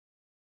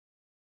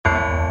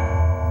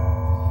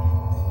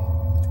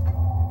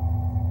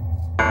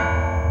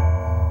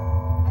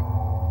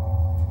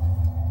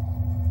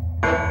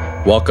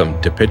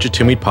Welcome to Pitch It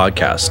To Me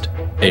Podcast,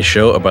 a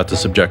show about the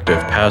subjective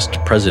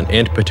past, present,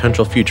 and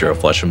potential future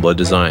of flesh and blood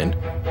design.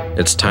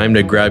 It's time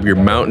to grab your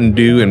Mountain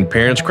Dew and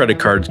parents' credit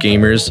cards,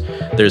 gamers.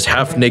 There's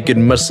half-naked,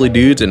 muscly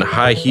dudes in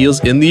high heels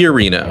in the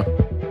arena.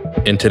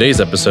 In today's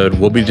episode,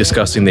 we'll be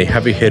discussing the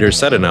heavy hitter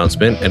set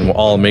announcement, and we'll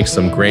all make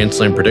some Grand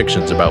Slam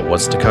predictions about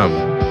what's to come.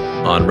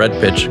 On Red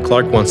Pitch,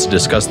 Clark wants to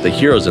discuss the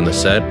heroes in the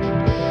set.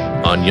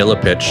 On Yellow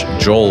Pitch,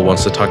 Joel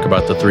wants to talk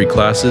about the three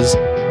classes.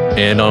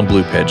 And on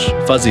Blue Pitch,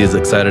 Fuzzy is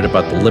excited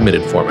about the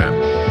limited format.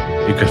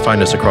 You can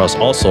find us across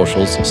all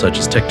socials, such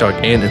as TikTok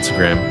and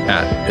Instagram,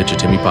 at Pitch It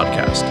To Me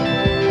Podcast.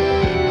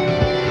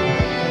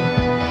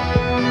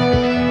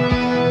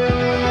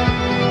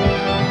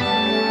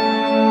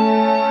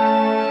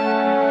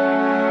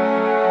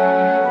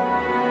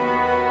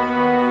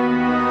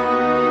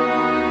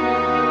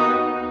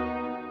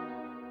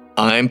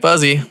 I'm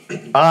Fuzzy.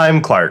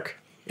 I'm Clark.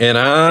 And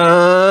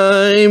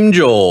I'm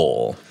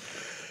Joel.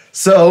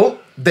 So,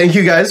 thank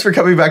you guys for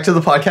coming back to the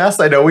podcast.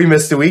 I know we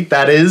missed a week.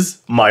 That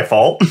is my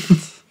fault.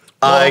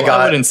 I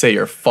wouldn't say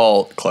your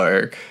fault,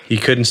 Clark. He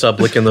couldn't stop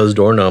licking those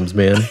doorknobs,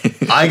 man.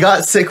 I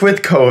got sick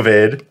with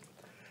COVID.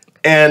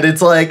 And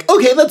it's like,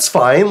 okay, that's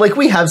fine. Like,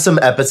 we have some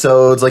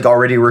episodes, like,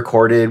 already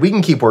recorded. We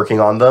can keep working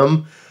on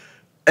them.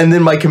 And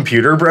then my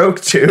computer broke,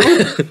 too.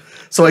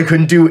 So I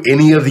couldn't do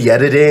any of the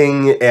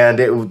editing.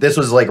 And this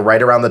was, like,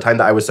 right around the time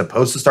that I was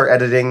supposed to start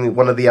editing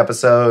one of the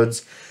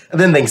episodes. And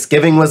then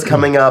Thanksgiving was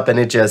coming up, and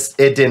it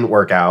didn't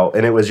work out.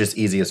 And it was just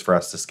easiest for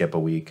us to skip a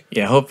week.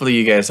 Yeah, hopefully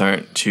you guys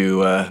aren't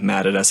too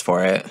mad at us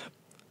for it.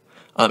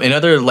 In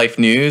other life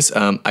news,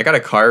 I got a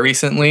car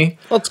recently.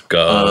 Let's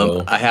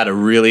go. I had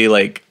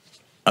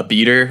a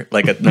beater,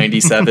 like a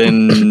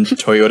 97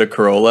 Toyota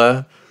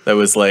Corolla that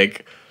was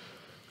like,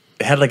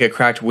 it had like a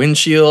cracked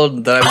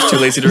windshield that I was too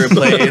lazy to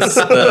replace.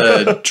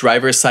 The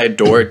driver's side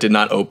door did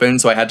not open,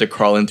 so I had to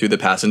crawl in through the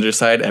passenger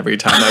side every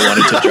time I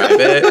wanted to drive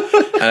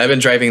it. And I've been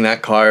driving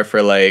that car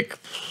for like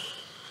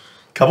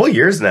a couple of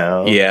years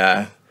now.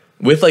 Yeah.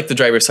 With like the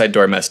driver's side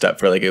door messed up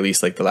for like at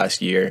least like the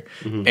last year.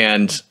 Mm-hmm.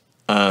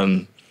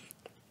 And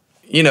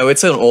you know,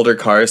 it's an older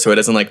car, so it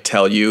doesn't like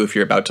tell you if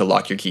you're about to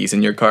lock your keys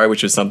in your car,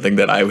 which is something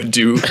that I would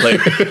do like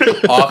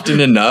often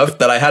enough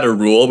that I had a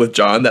rule with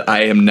John that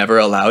I am never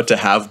allowed to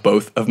have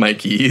both of my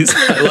keys.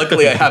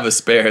 Luckily, I have a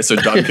spare, so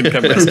John can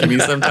come rescue me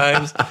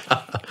sometimes.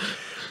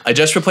 I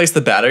just replaced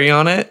the battery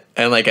on it,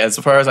 and like as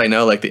far as I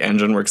know, like the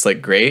engine works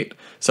like great.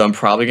 So I'm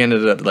probably going to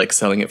end up like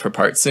selling it for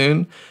parts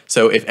soon.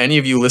 So if any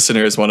of you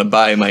listeners want to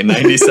buy my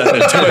 97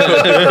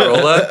 Toyota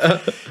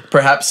Corolla,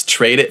 perhaps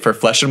trade it for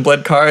flesh and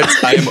blood cards,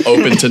 I am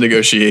open to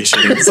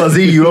negotiations.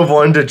 Fuzzy, you have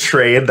wanted to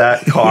trade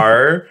that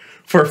car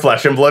for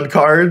flesh and blood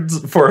cards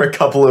for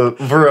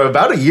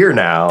about a year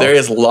now. There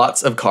is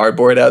lots of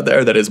cardboard out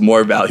there that is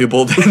more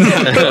valuable than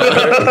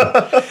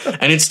that car.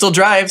 And it still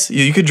drives.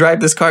 You could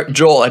drive this car.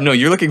 Joel, I know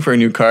you're looking for a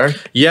new car.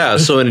 Yeah,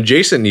 so in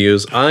adjacent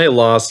news,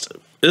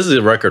 this is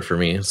a record for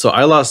me. So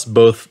I lost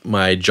both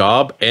my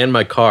job and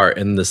my car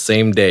in the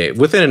same day,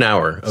 within an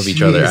hour of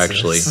each other,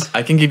 actually.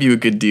 I can give you a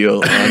good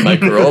deal on my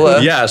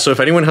Corolla. Yeah, so if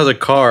anyone has a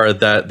car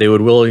that they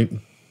would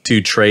willing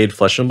to trade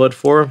flesh and blood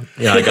for,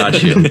 yeah, I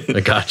got you.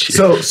 I got you.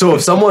 So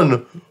if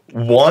someone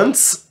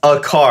wants a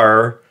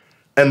car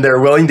and they're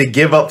willing to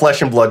give up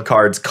flesh and blood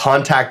cards,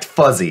 contact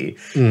Fuzzy.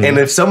 And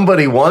if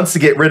somebody wants to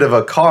get rid of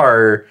a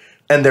car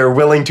and they're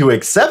willing to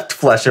accept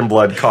flesh and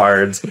blood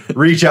cards,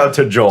 reach out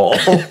to Joel.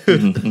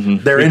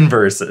 They're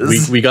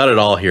inverses. We got it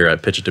all here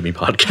at Pitch It To Me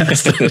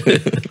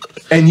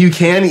Podcast. And you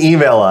can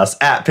email us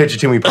at Pitch It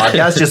To Me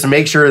Podcast. Just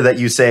make sure that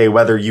you say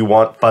whether you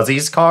want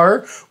Fuzzy's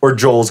car or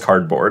Joel's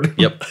cardboard.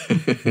 Yep.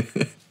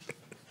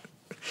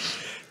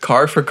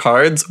 Car for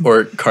cards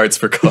or cards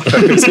for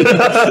cars?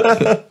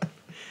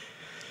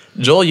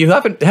 Joel,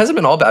 it hasn't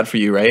been all bad for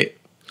you, right?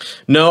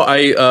 No,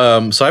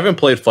 so I haven't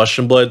played Flesh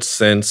and Blood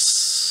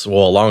since,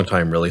 well, a long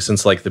time really,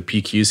 since like the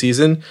PQ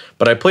season.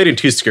 But I played in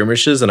 2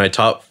 skirmishes and I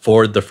top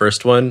 4'd the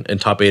first one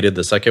and top 8'd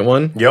the second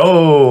one.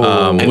 Yo!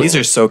 And these are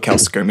SoCal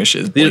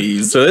skirmishes,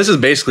 please. So this is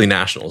basically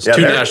nationals. Yeah,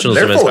 2 nationals.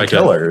 They're full of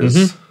killers.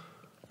 Mm-hmm.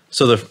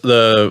 So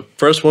the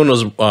first one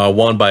was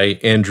won by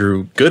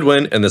Andrew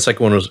Goodwin, and the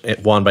second one was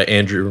won by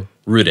Andrew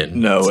Rudin.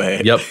 No way.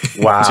 Yep.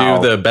 Wow. 2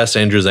 of the best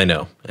Andrews I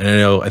know. And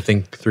I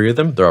think 3 of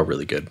them, they're all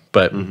really good.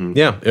 But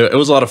yeah, it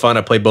was a lot of fun.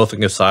 I played both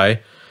against Sai.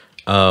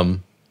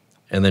 And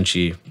then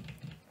she,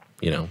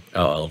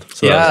 LL'd.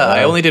 So yeah,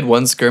 I only did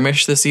 1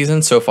 skirmish this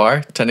season so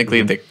far.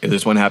 Technically,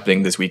 there's one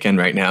happening this weekend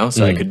right now,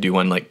 so I could do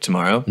one like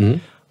tomorrow.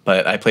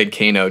 But I played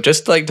Kano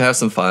just like to have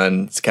some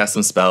fun, to cast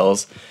some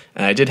spells.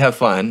 And I did have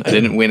fun. I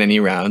didn't win any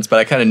rounds, but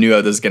I kind of knew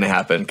how this was going to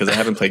happen because I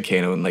haven't played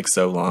Kano in like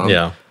so long.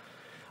 Yeah.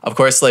 Of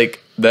course,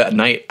 like the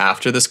night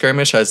after the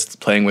skirmish, I was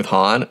playing with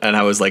Han and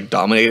I was like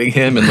dominating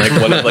him in like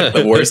one of like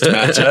the worst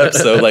matchups.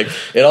 So like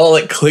it all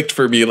like clicked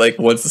for me like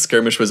once the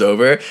skirmish was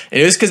over. And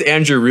it was because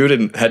Andrew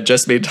Rudin had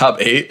just made top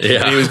 8.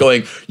 Yeah. And he was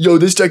going, yo,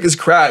 this deck is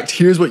cracked.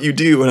 Here's what you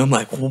do. And I'm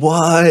like,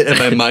 what? And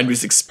my mind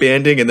was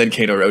expanding and then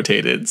Kano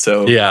rotated.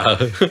 So yeah.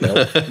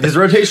 His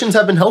rotations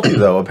have been healthy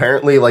though.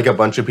 Apparently like a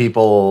bunch of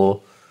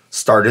people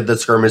started the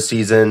skirmish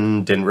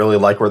season, didn't really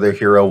like where their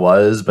hero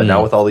was, but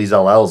now with all these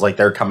LLs, like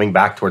they're coming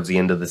back towards the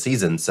end of the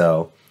season.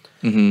 So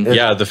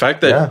the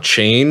fact that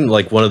Chain,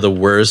 like one of the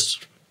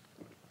worst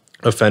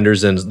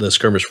offenders in the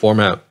skirmish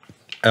format,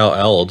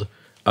 LL'd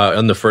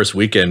on the first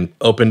weekend,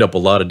 opened up a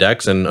lot of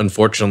decks, and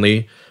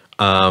unfortunately,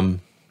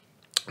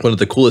 one of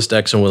the coolest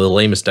decks and one of the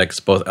lamest decks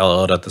both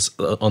LL'd at this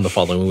on the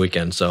following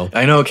weekend. So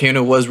I know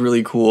Kano was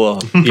really cool.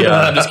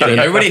 yeah, I'm just kidding.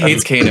 Everybody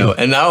hates Kano,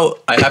 and now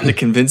I have to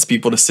convince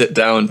people to sit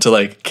down to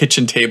like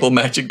kitchen table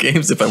Magic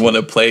games if I want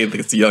to play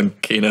this young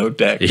Kano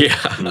deck.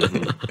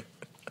 yeah.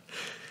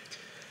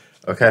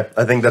 Okay,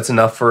 I think that's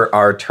enough for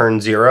our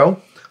turn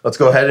 0. Let's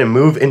go ahead and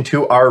move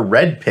into our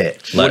red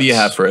pitch. What do you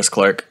have for us,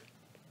 Clark?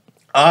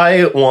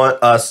 I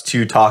want us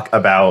to talk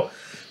about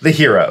the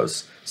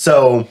heroes.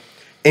 So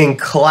in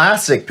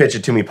classic Pitch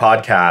It To Me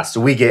podcast,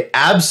 we get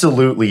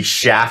absolutely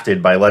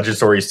shafted by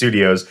Legendary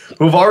Studios,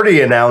 who've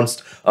already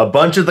announced a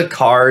bunch of the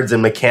cards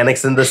and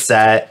mechanics in the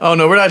set. Oh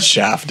no, we're not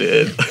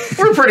shafted.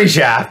 We're pretty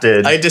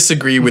shafted. I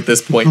disagree with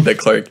this point that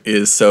Clark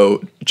is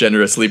so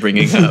generously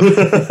bringing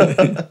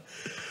up.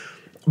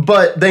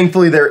 But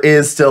thankfully, there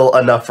is still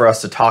enough for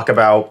us to talk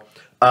about.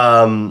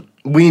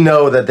 We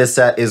know that this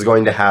set is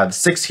going to have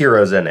 6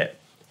 heroes in it,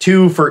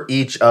 2 for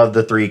each of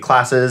the 3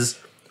 classes.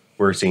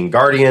 We're seeing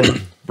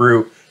Guardian,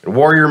 Brute, and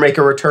Warrior make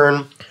a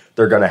return.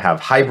 They're going to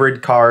have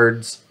hybrid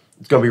cards.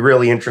 It's going to be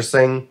really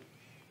interesting.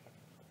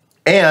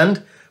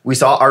 And we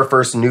saw our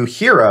first new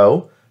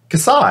hero,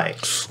 Kasai.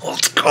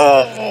 Let's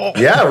go.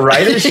 Yeah,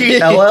 right as she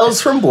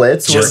LLs from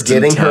Blitz, Just we're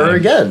in getting her time.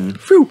 again.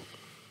 Phew.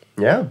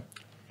 Yeah.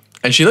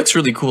 And she looks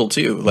really cool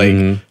too. Like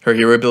her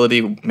hero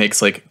ability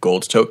makes like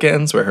gold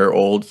tokens, where her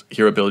old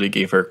hero ability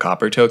gave her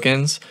copper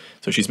tokens.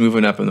 So she's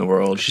moving up in the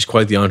world. She's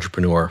quite the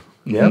entrepreneur.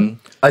 Yeah.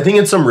 I think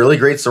it's some really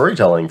great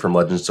storytelling from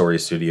Legend Story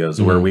Studios,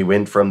 where we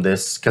went from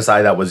this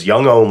Kasai that was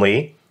young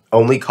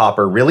only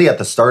copper, really at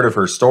the start of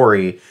her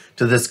story,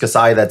 to this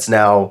Kasai that's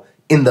now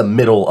in the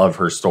middle of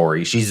her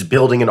story. She's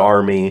building an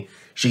army.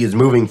 She is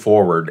moving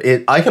forward.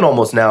 I can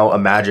almost now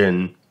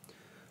imagine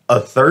a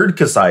third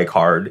Kasai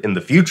card in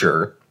the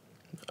future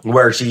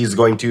where she's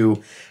going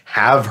to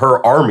have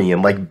her army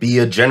and like be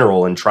a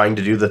general and trying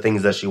to do the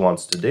things that she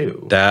wants to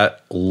do.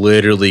 That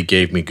literally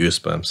gave me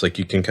goosebumps. Like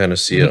you can kind of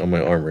see it on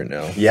my arm right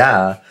now.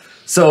 Yeah.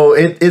 So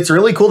it's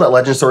really cool that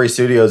Legend Story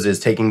Studios is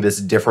taking this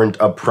different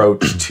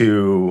approach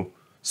to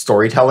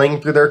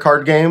storytelling through their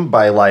card game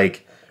by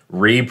like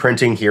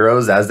reprinting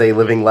heroes as they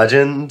living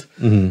legend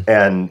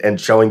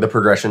and showing the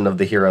progression of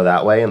the hero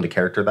that way and the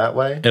character that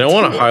way. And I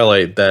want to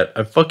highlight that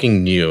I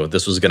fucking knew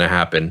this was going to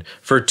happen.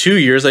 For 2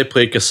 years I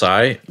played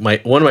Kasai,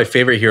 one of my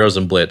favorite heroes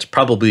in Blitz,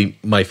 probably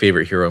my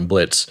favorite hero in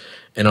Blitz.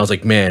 And I was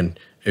like, man,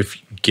 if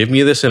give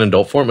me this in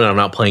adult form and I'm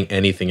not playing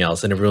anything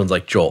else. And everyone's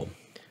like, Joel,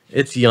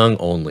 it's young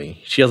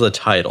only. She has a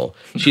title.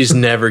 She's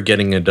never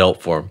getting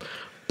adult form.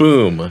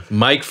 Boom.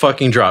 Mic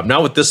fucking drop.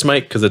 Not with this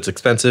mic because it's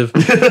expensive,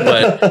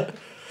 but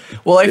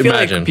Well, I feel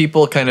like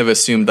people kind of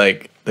assumed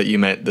like that you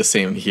meant the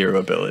same hero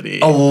ability.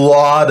 A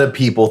lot of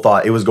people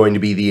thought it was going to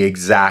be the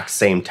exact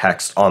same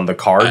text on the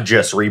card,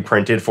 just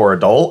reprinted for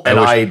adult, and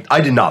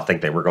I did not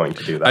think they were going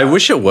to do that. I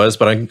wish it was,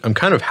 but I'm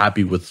kind of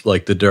happy with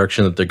like the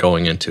direction that they're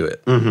going into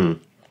it.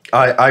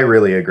 I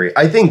really agree.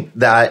 I think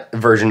that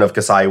version of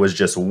Kasai was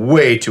just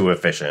way too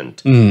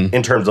efficient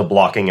in terms of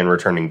blocking and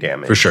returning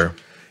damage. For sure.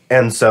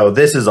 And so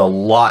this is a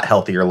lot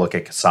healthier look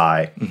at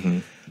Kasai.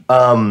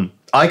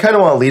 I kind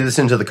of want to lead this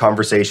into the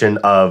conversation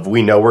of,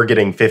 we know we're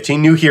getting 15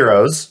 new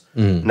heroes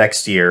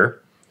next year,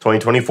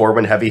 2024,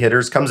 when Heavy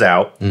Hitters comes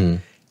out.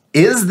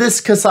 Is this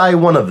Kasai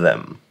one of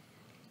them?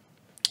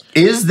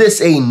 Is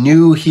this a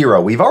new hero?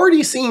 We've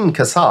already seen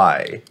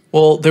Kasai.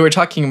 Well, they were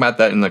talking about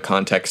that in the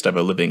context of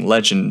a living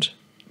legend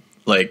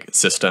like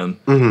system,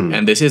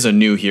 and this is a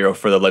new hero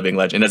for the living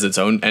legend. It has its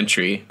own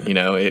entry. You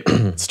know,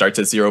 it starts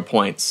at 0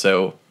 points.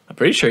 So I'm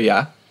pretty sure,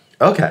 yeah.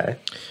 Okay.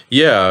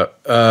 Yeah.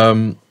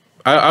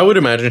 I would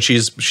imagine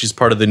she's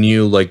part of the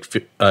new like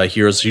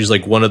heroes. She's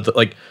like one of the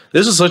like.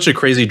 This is such a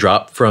crazy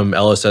drop from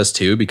LSS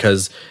 2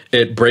 because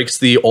it breaks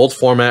the old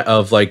format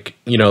of like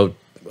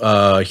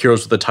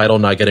heroes with a title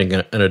not getting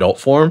an adult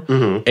form,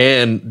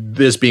 and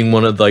this being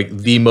one of like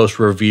the most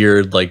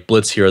revered like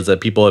Blitz heroes that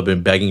people have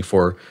been begging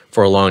for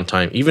a long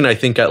time. Even I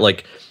think at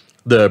like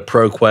the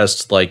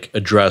ProQuest like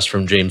address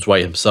from James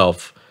White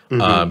himself,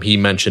 he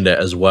mentioned it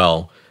as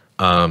well.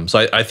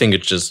 So I think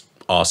it's just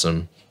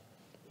awesome.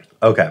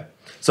 Okay.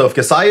 So if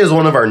Kasai is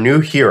one of our new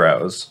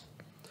heroes,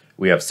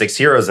 we have 6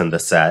 heroes in the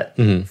set.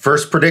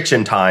 First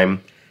prediction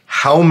time,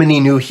 how many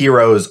new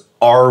heroes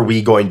are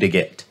we going to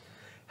get?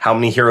 How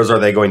many heroes are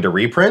they going to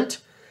reprint?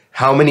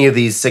 How many of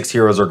these 6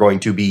 heroes are going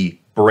to be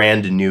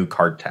brand new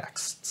card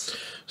texts?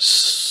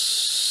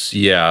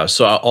 Yeah,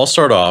 so I'll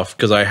start off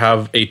because I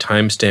have a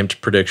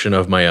time-stamped prediction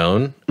of my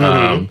own.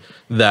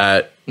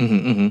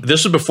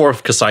 This was before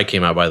Kasai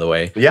came out, by the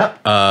way. Yeah.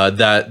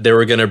 That they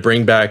were going to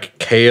bring back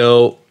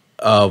KO,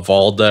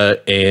 Valda,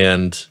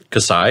 and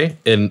Kasai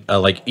in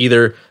like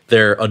either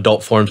their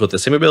adult forms with the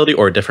same ability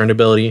or a different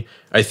ability.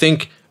 I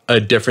think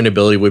a different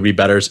ability would be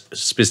better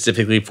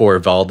specifically for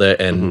Valda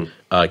and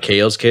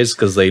KO's case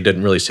because they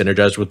didn't really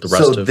synergize with the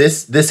rest So of.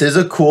 this is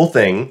a cool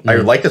thing. I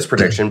like this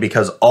prediction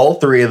because all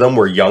three of them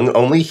were young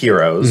only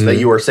heroes that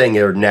you are saying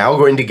are now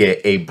going to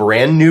get a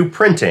brand new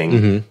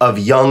printing of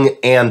young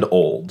and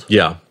old.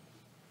 Yeah,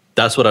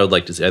 that's what I would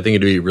like to see. I think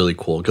it'd be really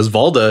cool because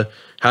Valda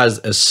has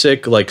a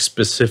sick, like,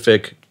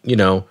 specific,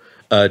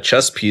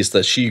 chess piece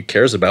that she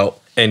cares about.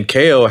 And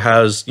KO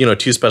has,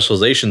 2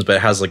 specializations, but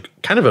it has, like,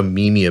 kind of a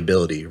meme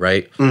ability,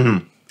 right?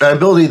 An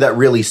ability that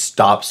really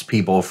stops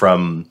people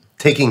from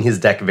taking his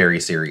deck very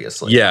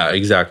seriously. Yeah,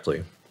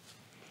 exactly.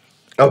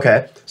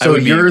 Okay. So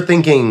you're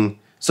thinking,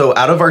 so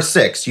out of our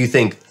 6, you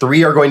think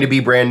 3 are going to be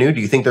brand new? Do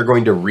you think they're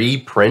going to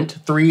reprint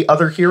 3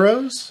 other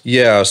heroes?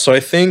 Yeah, so I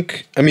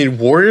think,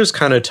 Warrior's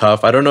kind of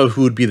tough. I don't know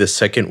who would be the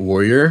second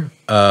Warrior.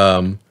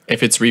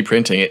 If it's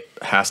reprinting, it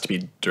has to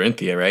be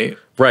Dorinthia, right?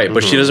 Right,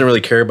 but she doesn't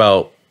really care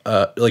about,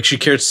 she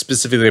cares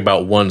specifically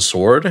about 1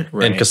 sword,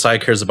 Right. and Kasai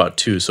cares about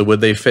 2. So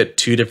would they fit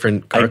 2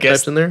 different card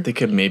types in there? They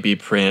could maybe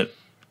print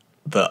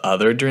the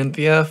other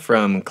Dorinthia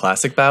from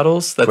Classic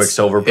Battles.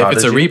 Quicksilver If it's a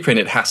Prodigy? reprint,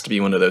 it has to be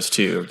one of those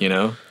 2,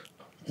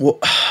 Well,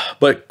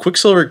 but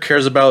Quicksilver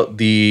cares about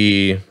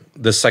the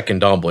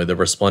second Dawnblade, the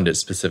Resplendent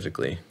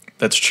specifically.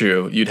 That's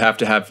true. You'd have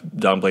to have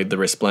Dawnblade the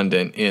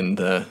Resplendent in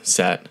the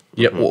set.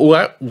 Yeah, well,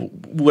 that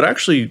would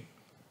actually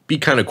be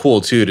kind of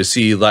cool too to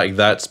see like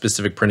that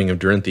specific printing of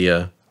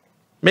Dorinthia.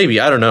 Maybe,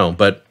 I don't know,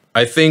 but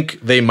I think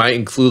they might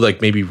include like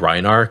maybe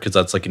Rhinar because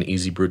that's like an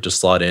easy brute to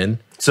slot in.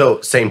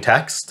 So same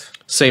text?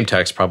 Same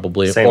text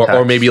probably, Same or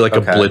text. maybe like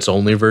Okay. a Blitz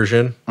only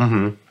version.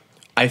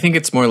 I think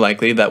it's more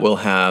likely that we'll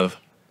have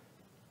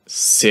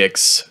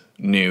 6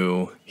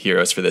 new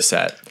heroes for the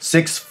set.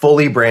 6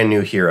 fully brand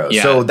new heroes.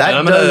 Yeah, So that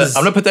and does...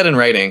 I'm gonna put that in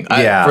writing.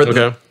 Yeah. For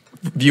the Okay.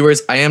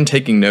 viewers, I am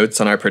taking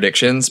notes on our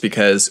predictions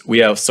because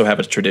we also have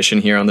a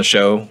tradition here on the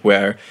show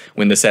where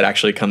when the set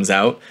actually comes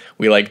out,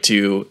 we like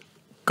to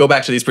go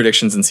back to these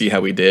predictions and see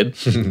how we did.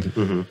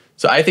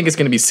 So I think it's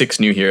going to be 6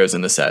 new heroes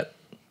in the set.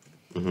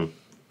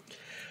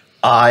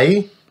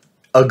 I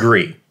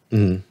agree.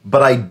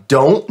 But I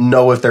don't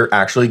know if they're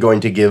actually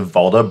going to give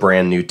Valda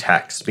brand new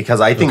text because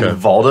I think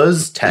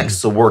Valda's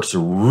text works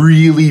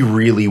really,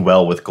 really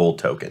well with gold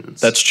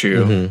tokens. That's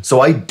true. So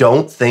I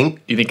don't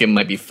think... You think it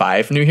might be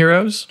 5 new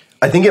heroes?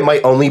 I think it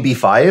might only be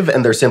 5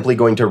 and they're simply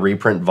going to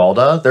reprint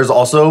Valda. There's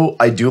also...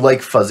 I do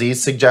like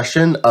Fuzzy's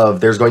suggestion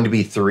of there's going to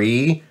be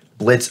 3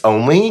 Blitz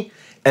only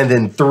and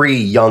then 3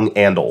 young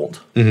and old.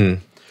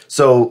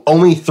 So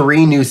only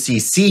 3 new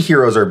CC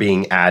heroes are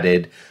being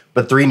added,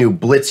 but 3 new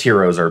Blitz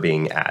heroes are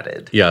being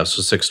added. Yeah,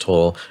 so 6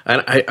 total.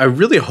 And I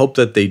really hope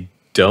that they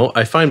don't.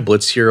 I find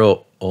Blitz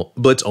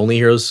only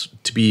heroes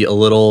to be a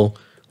little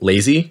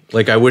lazy.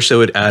 Like I wish they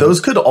would add Those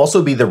could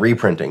also be the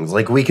reprintings.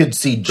 Like we could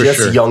see just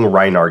sure. young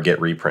Rhinar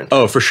get reprinted.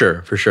 Oh, for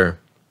sure, for sure.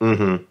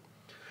 But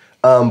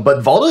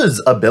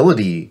Valda's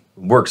ability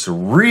works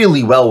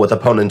really well with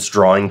opponents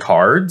drawing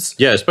cards.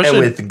 Yeah, especially And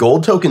with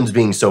gold tokens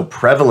being so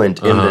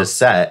prevalent in this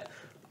set,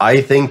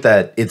 I think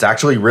that it's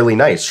actually really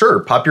nice.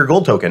 Sure, pop your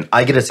gold token.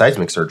 I get a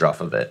seismic surge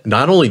off of it.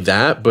 not only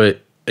that, but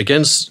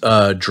against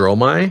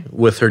Dromai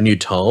with her new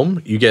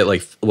tome, you get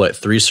like what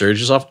 3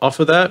 surges off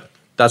of that.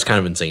 That's kind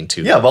of insane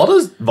too. Yeah,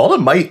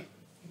 Valda might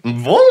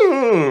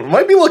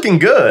be looking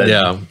good.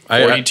 Yeah.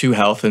 42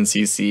 health and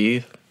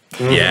CC.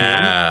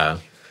 Yeah.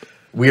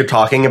 We are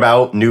talking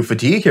about new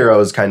fatigue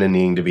heroes kind of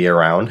needing to be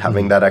around.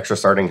 Having that extra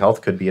starting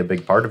health could be a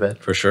big part of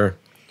it. For sure.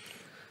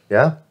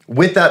 Yeah.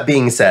 With that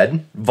being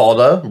said,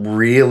 Valda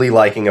really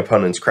liking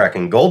opponents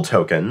cracking gold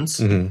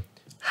tokens.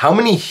 How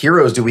many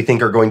heroes do we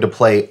think are going to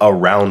play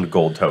around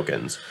gold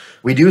tokens?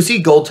 We do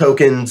see gold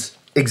tokens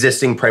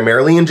existing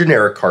primarily in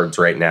generic cards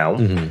right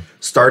now.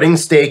 Starting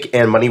Stake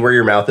and Money Where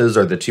Your Mouth Is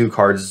are the 2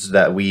 cards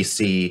that we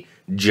see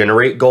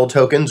generate gold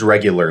tokens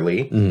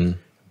regularly.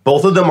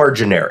 Both of them are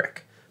generic.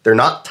 They're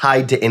not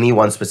tied to any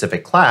one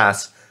specific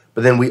class,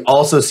 but then we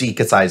also see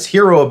Kasai's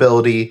hero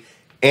ability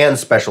and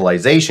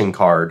specialization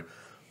card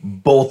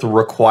both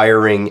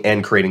requiring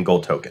and creating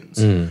gold tokens.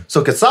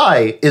 So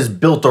Kasai is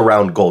built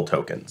around gold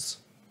tokens.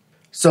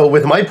 So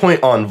with my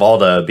point on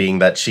Valda being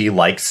that she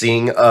likes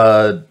seeing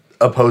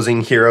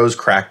opposing heroes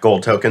crack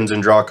gold tokens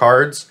and draw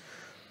cards,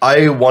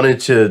 I wanted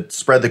to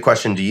spread the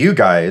question to you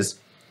guys.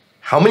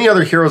 How many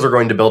other heroes are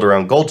going to build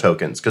around gold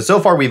tokens? Because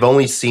so far we've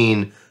only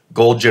seen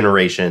gold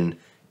generation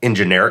in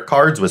generic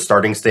cards with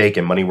Starting Stake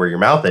and Money Where Your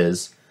Mouth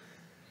Is.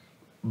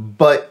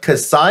 But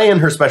Kasai and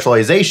her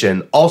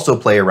specialization also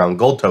play around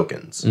gold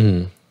tokens.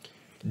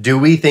 Do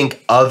we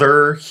think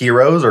other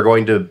heroes are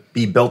going to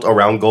be built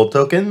around gold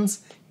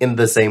tokens in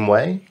the same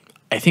way?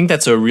 I think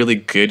that's a really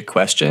good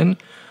question,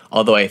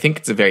 although I think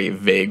it's a very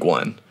vague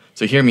one.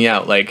 So hear me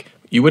out. Like,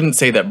 you wouldn't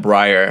say that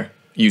Briar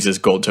uses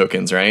gold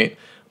tokens, right?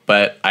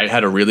 But I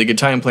had a really good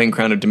time playing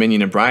Crown of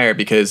Dominion and Briar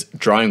because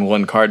drawing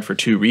 1 card for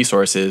 2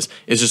 resources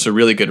is just a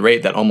really good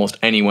rate that almost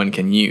anyone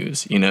can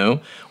use,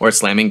 Or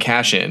slamming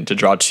Cash In to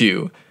draw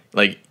 2.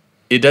 Like,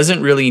 it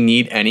doesn't really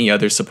need any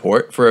other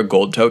support for a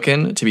gold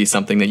token to be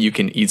something that you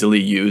can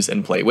easily use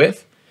and play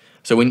with.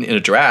 So when in a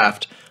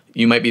draft,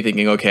 you might be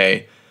thinking,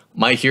 okay,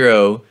 my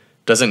hero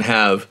doesn't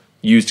have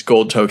used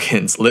gold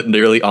tokens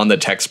literally on the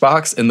text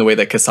box in the way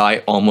that Kasai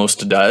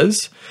almost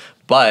does,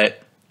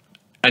 but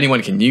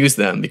anyone can use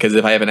them because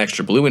if I have an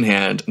extra blue in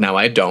hand, now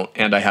I don't,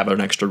 and I have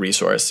an extra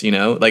resource, you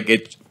know? Like,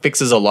 it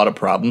fixes a lot of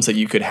problems that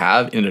you could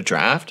have in a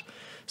draft.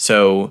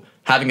 So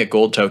having a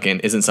gold token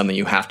isn't something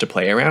you have to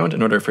play around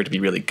in order for it to be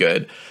really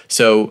good.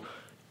 So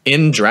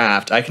in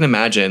draft, I can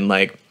imagine,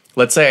 like,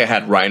 let's say I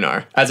had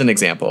Rhinar as an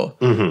example.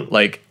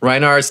 Like,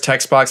 Rhinar's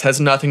text box has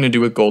nothing to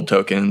do with gold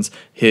tokens.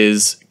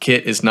 His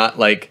kit is not,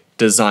 like,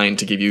 designed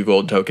to give you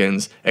gold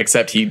tokens,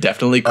 except he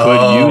definitely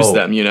could use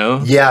them, you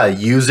know? Yeah,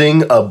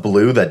 using a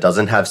blue that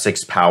doesn't have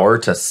 6 power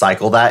to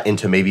cycle that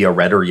into maybe a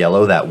red or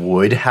yellow that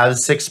would have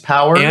 6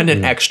 power. And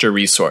an extra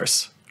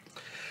resource.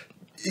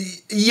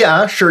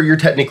 Yeah, sure, you're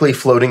technically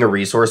floating a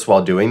resource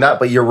while doing that,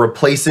 but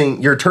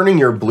you're turning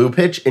your blue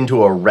pitch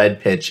into a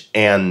red pitch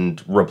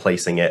and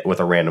replacing it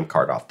with a random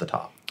card off the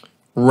top.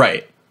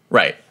 Right.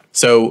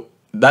 So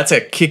that's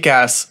a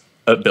kick-ass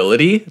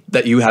ability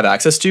that you have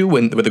access to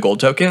with the gold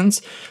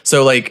tokens.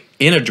 So, like,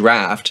 in a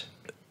draft,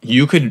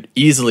 you could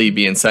easily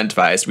be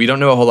incentivized. We don't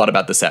know a whole lot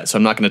about the set, so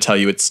I'm not going to tell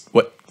you it's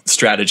what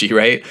strategy,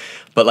 right?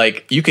 But,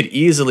 like, you could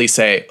easily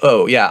say,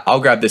 oh, yeah,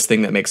 I'll grab this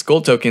thing that makes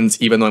gold tokens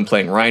even though I'm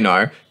playing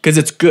Rhinar, because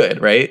it's good,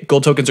 right?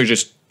 Gold tokens are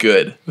just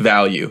good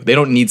value. They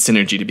don't need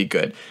synergy to be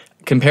good.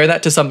 Compare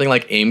that to something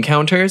like aim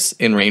counters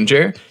in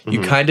Ranger.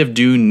 You kind of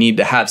do need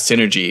to have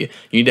synergy.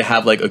 You need to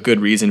have, like, a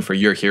good reason for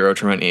your hero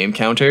to run aim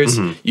counters.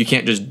 You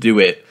can't just do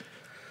it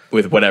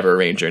with whatever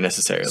Ranger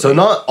necessarily. So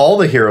not all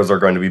the heroes are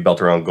going to be built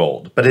around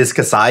gold, but is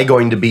Kasai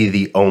going to be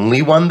the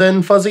only one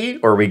then, Fuzzy?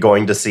 Or are we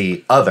going to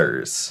see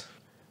others?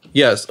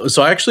 Yes.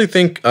 So I actually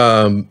think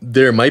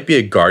there might be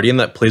a Guardian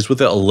that plays with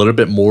it a little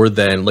bit more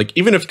than, like,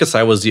 even if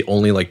Kasai was the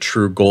only, like,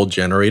 true gold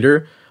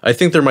generator, I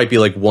think there might be,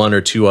 like, 1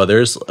 or 2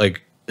 others,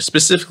 like,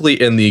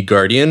 specifically in the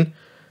Guardian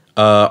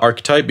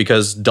archetype,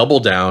 because Double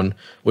Down,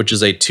 which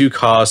is a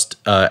 2-cost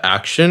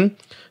action,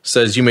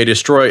 says you may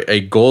destroy a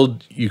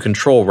gold you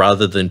control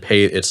rather than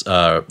pay its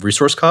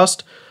resource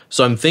cost.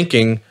 So I'm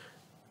thinking,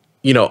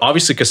 you know,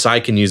 obviously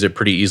Kasai can use it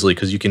pretty easily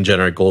because you can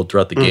generate gold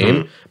throughout the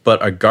game,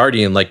 but a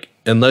Guardian, like,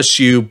 unless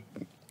you,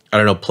 I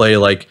don't know, play,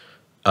 like,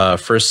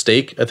 First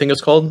Stake, I think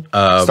it's called.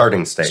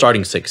 Starting Stake.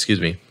 Starting Stake,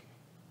 excuse me.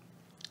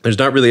 There's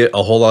not really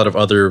a whole lot of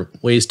other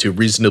ways to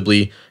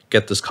reasonably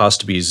get this cost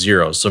to be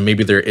 0. So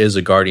maybe there is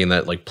a Guardian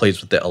that, like,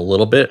 plays with it a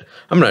little bit.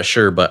 I'm not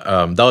sure, but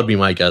that would be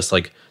my guess.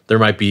 Like, there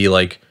might be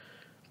like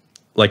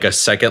a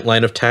second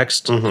line of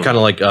text, kind of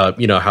like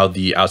you know how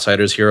the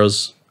Outsiders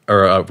heroes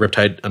or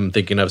Riptide, I'm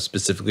thinking of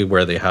specifically,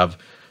 where they have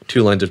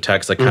 2 lines of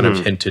text that kind of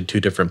hinted 2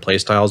 different play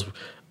styles.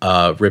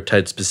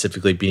 Riptide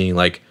specifically being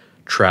like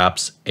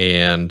traps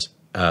and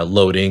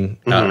loading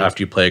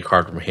after you play a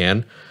card from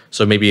hand.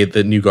 So maybe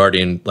the new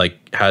Guardian,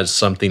 like, has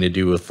something to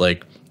do with,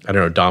 like, I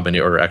don't know, dominate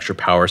or extra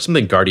power,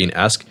 something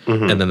Guardian-esque,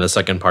 and then the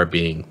second part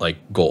being, like,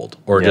 gold,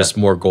 or just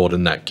more gold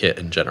in that kit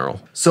in general.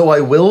 So I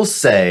will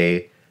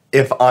say,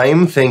 if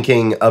I'm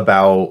thinking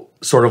about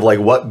sort of like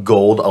what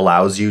gold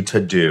allows you to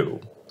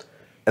do,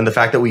 and the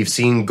fact that we've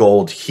seen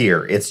gold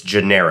here, it's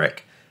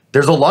generic.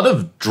 There's a lot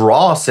of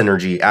draw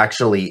synergy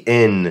actually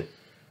in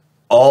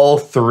all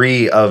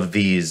 3 of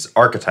these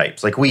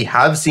archetypes. Like, we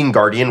have seen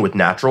Guardian with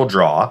natural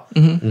draw.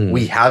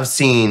 We have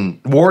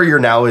seen Warrior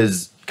now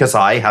is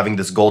Kasai having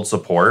this gold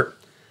support.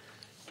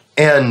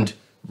 And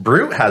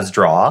Brute has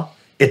draw.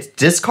 It's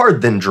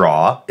discard then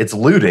draw. It's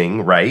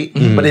looting, right?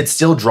 But it's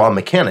still draw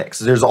mechanics.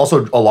 There's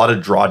also a lot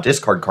of draw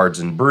discard cards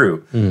in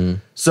Brute.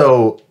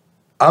 So,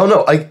 I don't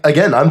know.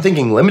 Again, I'm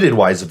thinking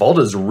limited-wise,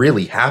 Valda's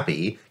really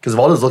happy because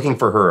Valda's looking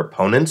for her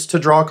opponents to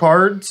draw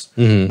cards,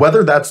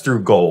 whether that's through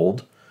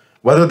gold,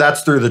 whether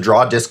that's through the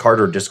draw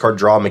discard or discard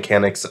draw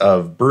mechanics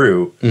of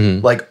Brew,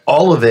 like,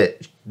 all of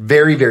it,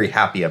 very, very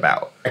happy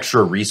about.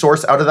 Extra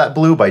resource out of that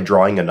blue by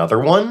drawing another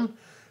one,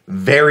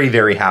 very,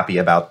 very happy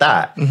about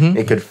that.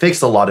 It could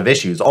fix a lot of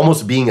issues,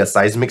 almost being a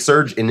seismic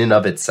surge in and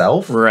of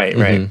itself.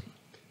 Right.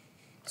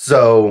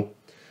 So,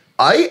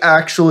 I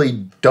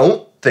actually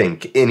don't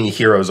think any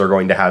heroes are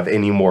going to have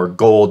any more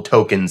gold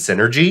token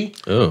synergy.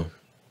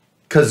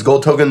 Because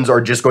gold tokens are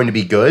just going to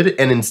be good,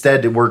 and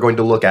instead we're going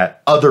to look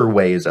at other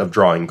ways of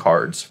drawing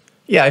cards.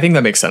 Yeah, I think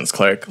that makes sense,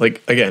 Clark.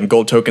 Like, again,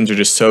 gold tokens are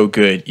just so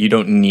good, you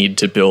don't need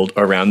to build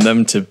around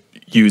them to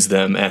use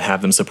them and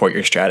have them support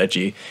your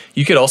strategy.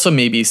 You could also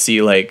maybe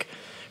see, like,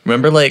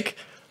 remember, like,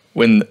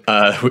 when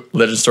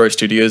Legend Story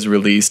Studios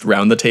released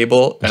Round the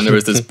Table, and there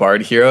was this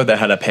Bard hero that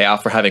had a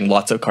payoff for having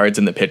lots of cards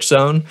in the pitch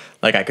zone.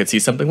 Like, I could see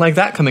something like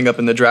that coming up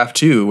in the draft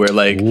too, where,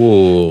 like,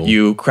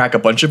 you crack a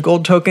bunch of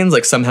gold tokens,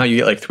 like, somehow you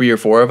get, like, 3 or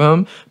 4 of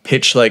them,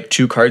 pitch, like,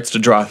 2 cards to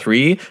draw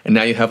 3, and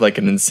now you have, like,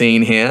 an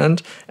insane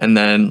hand, and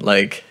then,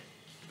 like,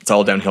 it's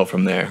all downhill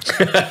from there.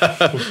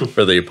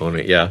 For the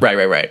opponent, yeah.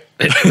 Right.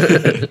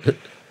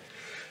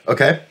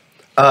 Okay.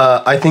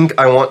 I think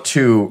I want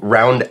to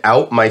round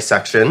out my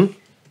section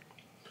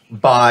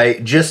by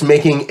just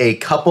making a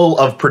couple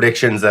of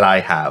predictions that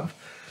I have.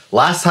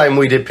 Last time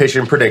we did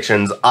Pitchin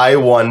predictions, I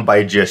won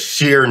by just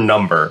sheer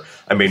number.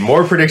 I made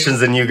more predictions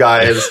than you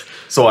guys,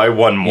 so I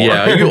won more.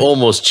 Yeah, you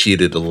almost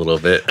cheated a little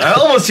bit. I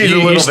almost cheated a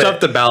little bit. You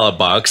stuffed the ballot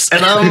box.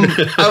 And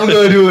I'm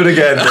going to do it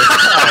again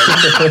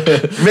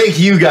this time. Make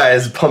you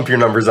guys pump your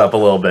numbers up a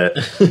little bit.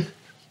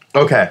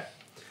 Okay.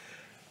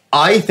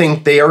 I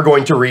think they are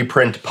going to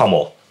reprint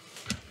Pummel.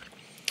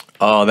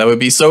 Oh, that would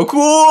be so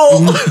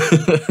cool.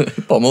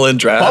 Pummel and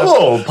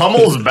draft.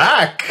 Pummel's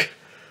back.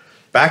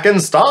 Back in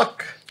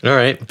stock. All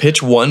right.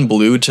 Pitch 1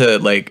 blue to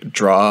like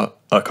draw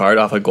a card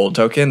off a gold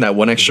token. That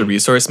one extra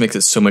resource makes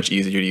it so much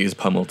easier to use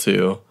Pummel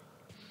too.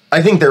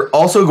 I think they're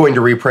also going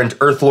to reprint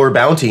Earthlore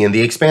Bounty in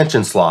the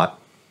expansion slot.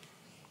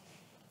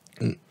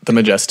 The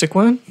Majestic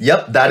one?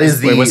 Yep, that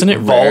is the wasn't it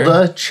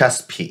Valda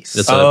chess piece.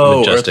 It's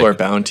Majestic. Earthlore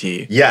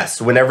Bounty.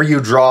 Yes, whenever you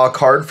draw a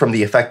card from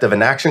the effect of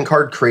an action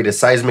card, create a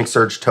Seismic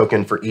Surge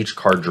token for each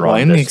card drawn. Why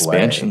in the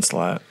expansion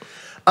slot?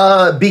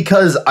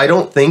 Because I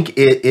don't think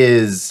it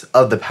is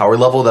of the power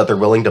level that they're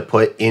willing to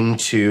put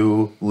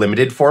into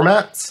limited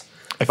formats.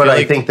 But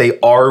I think they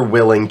are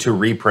willing to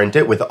reprint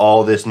it with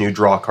all this new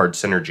draw card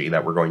synergy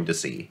that we're going to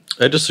see.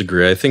 I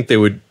disagree. I think they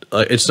would.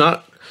 It's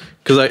not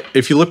because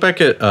if you look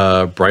back at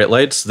Bright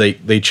Lights,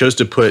 they chose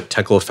to put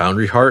Teklo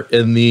Foundry Heart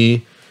in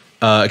the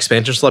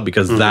expansion slot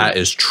because that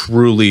is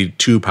truly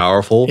too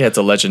powerful. Yeah, it's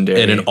a legendary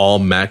in an all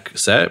mech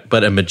set.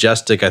 But a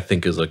Majestic, I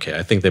think, is okay.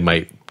 I think they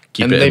might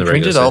keep it. And in they the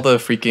printed all the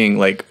freaking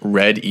like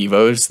red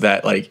Evos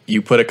that like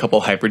you put a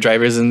couple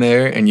hyperdrivers in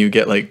there and you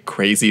get like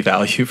crazy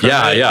value from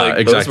it. Yeah, like,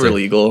 exactly. Those were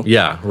legal.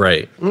 Yeah,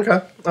 right.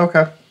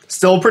 Okay.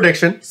 Still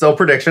prediction.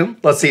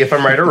 Let's see if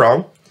I'm right or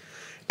wrong.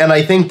 And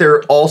I think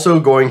they're also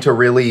going to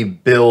really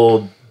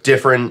build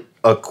different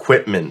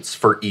equipments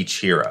for each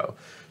hero.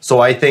 So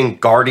I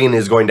think Guardian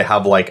is going to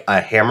have like a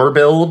hammer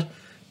build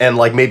and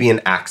like maybe an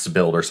axe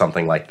build or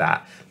something like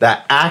that.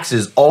 That axe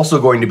is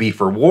also going to be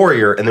for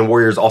Warrior, and then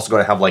Warrior is also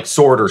going to have like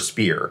sword or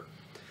spear.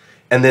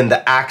 And then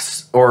the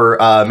axe or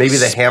maybe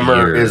the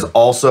hammer is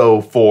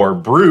also for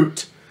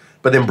Brute,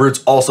 but then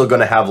Brute's also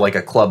going to have like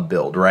a club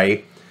build,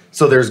 right?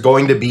 So there's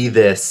going to be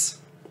this,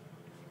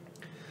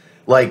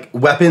 like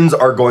weapons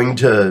are going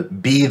to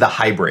be the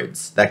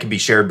hybrids that can be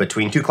shared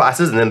between two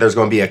classes, and then there's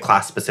going to be a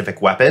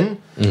class-specific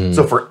weapon.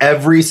 So for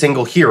every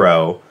single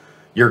hero,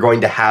 you're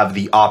going to have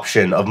the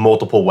option of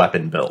multiple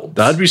weapon builds.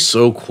 That'd be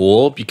so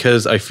cool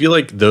because I feel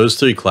like those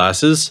three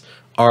classes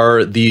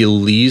are the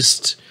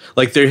least,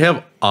 like they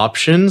have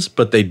options,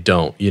 but they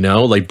don't, you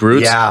know? Like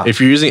Brutes,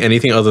 if you're using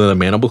anything other than the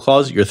Mandible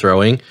Claws, you're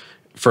throwing.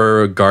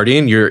 For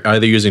Guardian, you're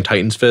either using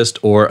Titan's Fist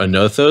or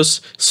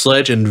Anothos,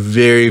 Sledge in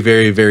very,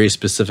 very, very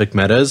specific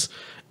metas.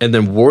 And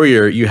then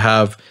Warrior, you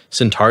have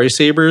Centauri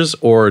Sabers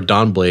or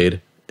Dawnblade,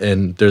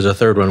 and there's a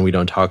third one we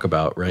don't talk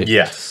about, right?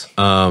 Yes.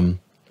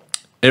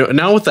 And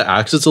now with the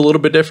axe, it's a little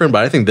bit different,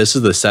 but I think this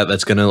is the set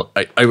that's gonna.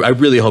 I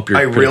really hope you're.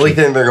 I really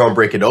think they're going to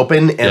break it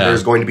open, and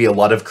there's going to be a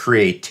lot of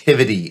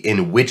creativity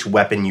in which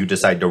weapon you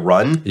decide to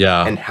run,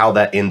 and how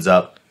that ends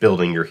up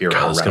building your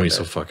hero. It's gonna be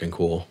so fucking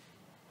cool.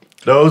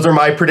 Those are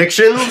my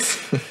predictions,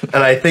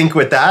 and I think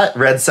with that,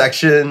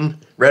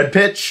 red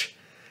pitch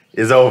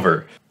is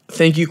over.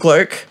 Thank you,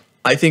 Clark.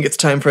 I think it's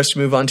time for us to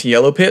move on to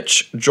yellow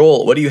pitch.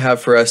 Joel, what do you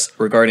have for us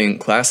regarding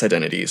class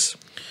identities?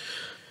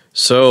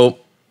 So.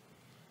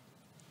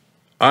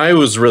 I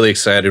was really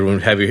excited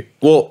when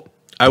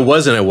I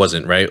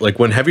wasn't, right? Like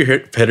when Heavy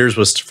Hitters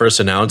was first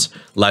announced,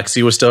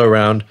 Lexi was still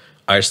around,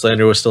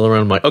 Icelander was still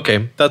around. I'm like,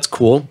 okay, that's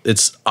cool.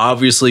 It's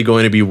obviously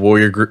going to be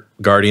Warrior,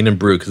 Guardian, and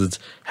Brute because it's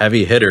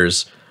Heavy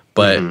Hitters,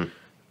 but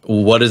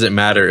what does it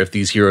matter if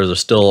these heroes are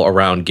still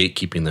around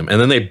gatekeeping them?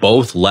 And then they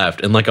both left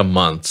in like a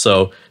month.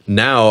 So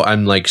now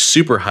I'm like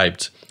super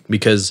hyped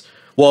because...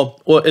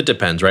 Well, it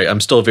depends, right? I'm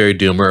still very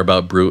doomer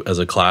about Brute as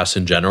a class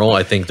in general.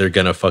 I think they're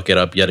gonna fuck it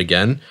up yet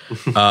again.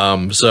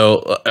 My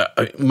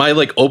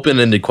like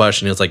open-ended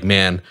question is like,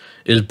 man,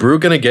 is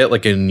Brute gonna get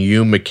like a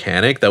new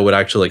mechanic that would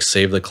actually like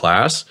save the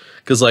class?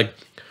 Because like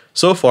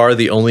so far,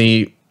 the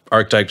only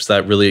archetypes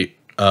that really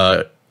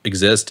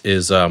exist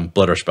is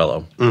Blood Rush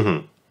Bellow.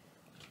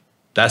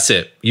 That's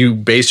it. You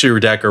base your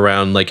deck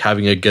around like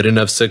having a good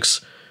enough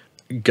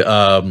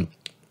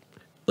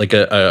like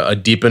a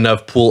deep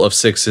enough pool of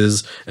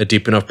sixes, a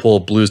deep enough pool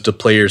of blues to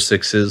play your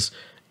sixes,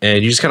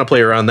 and you just kind of play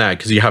around that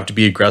because you have to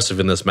be aggressive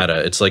in this meta.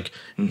 It's like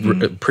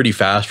pretty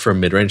fast for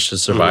mid-range to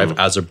survive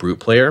as a Brute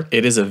player.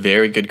 It is a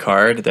very good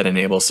card that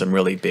enables some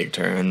really big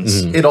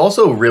turns. It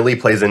also really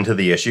plays into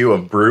the issue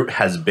of Brute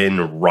has been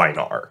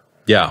Rhinar.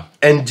 Yeah.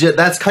 And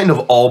that's kind of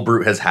all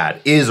Brute has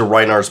had, is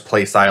Rhinar's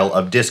playstyle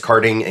of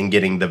discarding and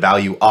getting the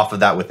value off of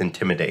that with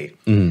Intimidate.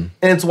 And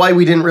it's why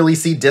we didn't really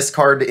see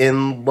discard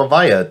in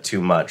Levia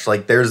too much.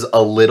 Like, there's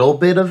a little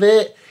bit of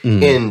it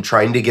in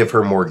trying to give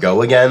her more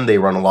go again. They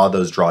run a lot of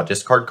those draw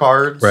discard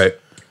cards. Right.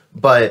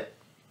 But,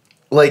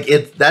 like,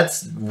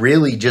 that's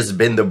really just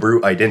been the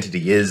Brute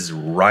identity, is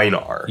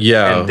Rhinar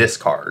and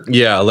discard.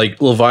 Yeah, like,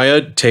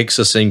 Levia takes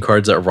the same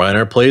cards that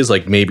Rhinar plays,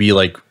 like, maybe,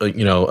 like,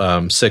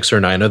 6 or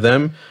 9 of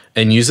them,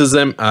 and uses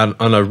them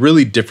on a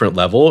really different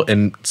level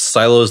and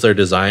silos their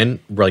design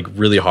like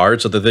really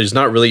hard so that there's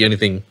not really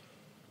anything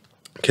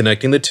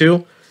connecting the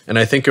two. And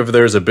I think if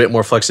there's a bit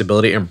more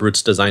flexibility in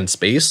Brute's design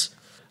space,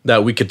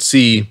 that we could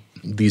see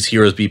these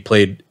heroes be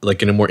played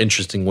like in a more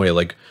interesting way.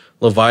 Like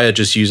Levia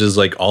just uses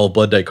like all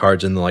blood die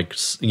cards and like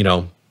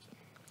 12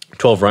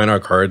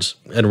 Rhinar cards,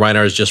 and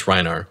Rhinar is just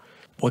Rhinar.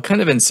 What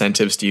kind of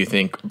incentives do you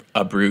think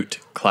a brute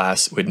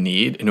class would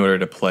need in order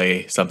to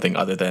play something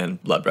other than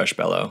Bloodrush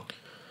Bellow?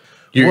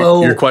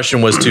 Your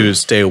question was to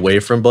stay away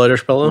from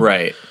Bloodrush Bellow?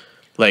 Right.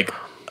 Like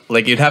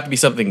it'd have to be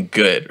something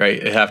good, right?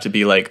 It'd have to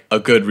be like a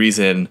good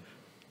reason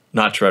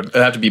not to run. It'd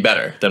have to be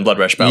better than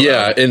Bloodrush Bellow.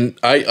 Yeah, and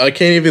I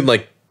can't even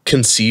like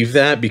conceive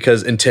that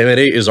because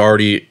Intimidate is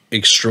already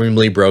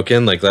extremely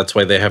broken. Like that's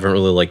why they haven't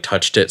really like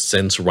touched it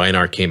since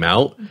Rhinar came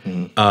out.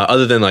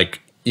 Other than like,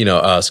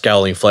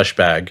 Scowling Flesh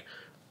Bag.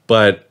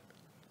 But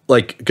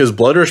like, because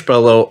Bloodrush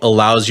Bellow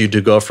allows you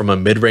to go from a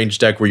mid-range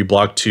deck where you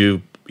block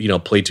to,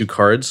 play 2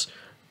 cards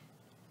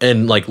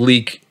and like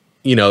leak,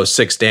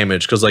 6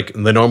 damage. Because like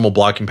the normal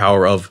blocking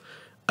power of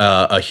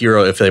a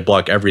hero, if they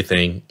block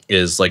everything,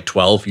 is like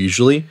 12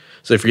 usually.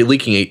 So if you're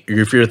leaking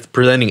if you're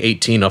presenting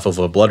 18 off of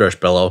a Bloodrush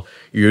Bellow,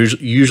 you're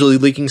usually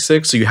leaking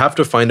 6. So you have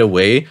to find a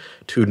way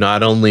to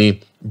not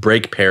only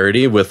break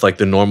parity with like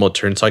the normal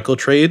turn cycle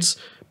trades,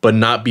 but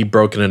not be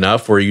broken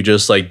enough where you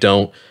just like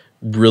don't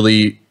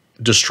really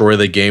destroy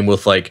the game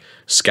with like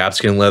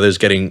Scabskin Leathers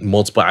getting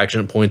multiple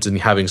action points and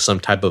having some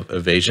type of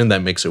evasion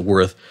that makes it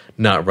worth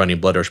not running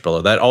Bloodrush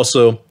Bellow. That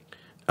also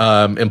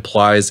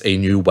implies a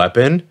new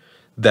weapon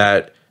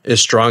that is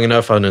strong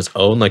enough on its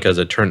own, like as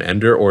a turn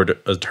ender or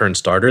a turn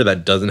starter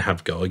that doesn't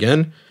have go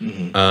again.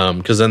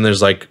 Because then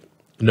there's like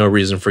no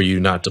reason for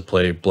you not to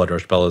play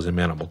Bloodrush Bellows and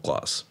Mandible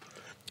Claws.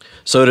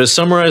 So to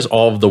summarize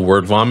all of the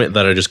word vomit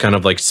that I just kind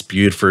of like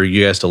spewed for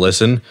you guys to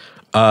listen,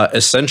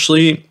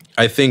 essentially,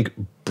 I think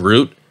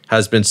Brute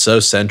has been so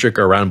centric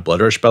around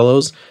Bloodrush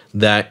Bellows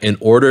that in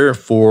order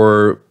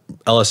for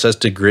LSS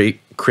to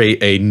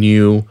create a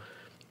new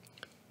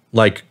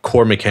like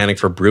core mechanic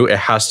for Brute, it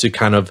has to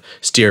kind of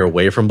steer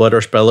away from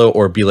Bloodrush Bellow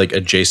or be like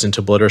adjacent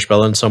to Bloodrush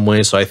Bellow in some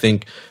way. So I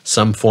think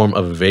some form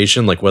of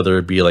evasion, like whether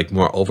it be like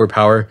more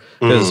overpower,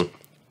 because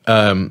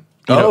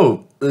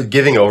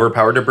giving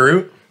overpower to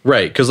Brute.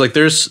 Right, because like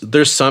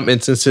there's some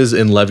instances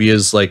in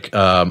Levia's like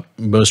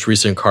most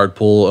recent card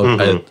pool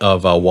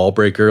of Wall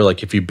Breaker,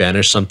 like if you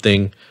banish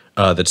something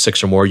that's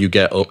 6 or more, you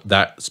get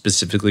that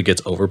specifically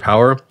gets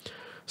overpower.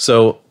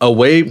 So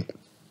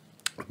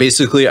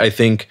basically, I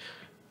think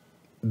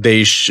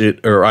they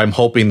should, or I'm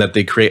hoping that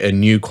they create a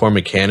new core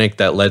mechanic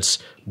that lets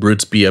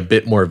Brutes be a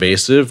bit more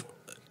evasive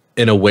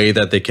in a way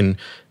that they can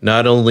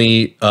not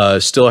only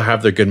still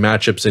have their good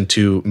matchups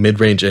into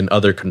mid-range and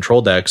other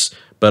control decks,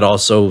 but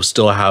also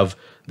still have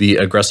the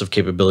aggressive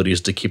capabilities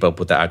to keep up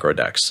with the aggro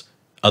decks.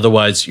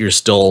 Otherwise, you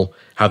still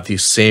have the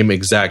same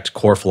exact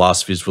core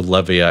philosophies with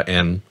Levia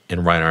and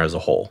Rhinar as a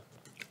whole.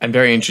 I'm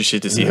very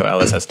interested to see how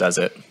LSS does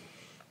it.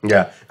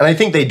 Yeah, and I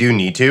think they do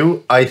need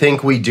to. I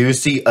think we do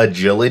see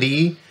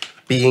agility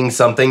being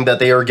something that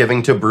they are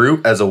giving to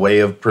Brute as a way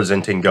of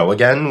presenting Go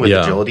Again with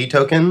agility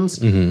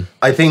tokens.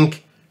 I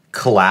think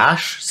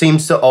Clash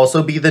seems to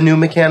also be the new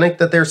mechanic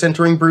that they're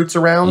centering Brutes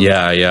around.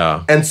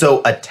 Yeah. And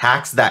so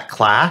attacks that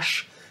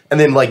Clash, and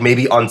then like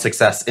maybe on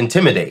success,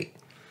 Intimidate.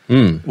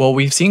 Well,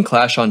 we've seen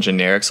Clash on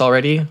generics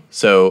already.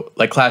 So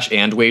like Clash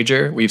and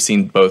Wager, we've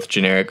seen both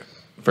generic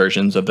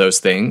versions of those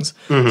things.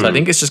 So I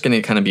think it's just going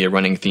to kind of be a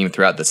running theme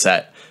throughout the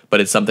set. But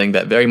it's something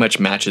that very much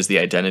matches the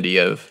identity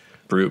of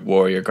Brute,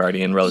 Warrior,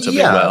 Guardian relatively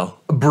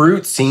well.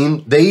 Brute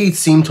seem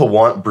to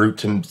want Brute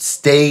to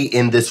stay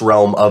in this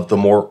realm of the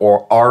more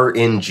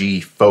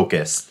RNG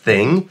focused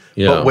thing,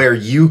 but where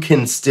you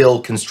can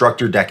still construct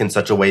your deck in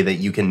such a way that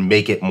you can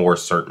make it more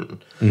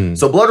certain.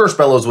 So Bloodrush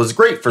Bellows was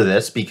great for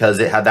this because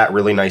it had that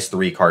really nice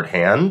 3-card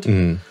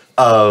hand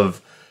of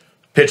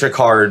pitch a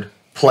card,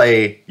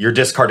 play, you're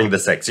discarding the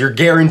 6. You're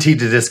guaranteed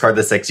to discard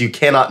the 6. You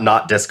cannot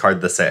not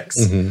discard the 6.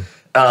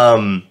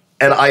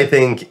 And I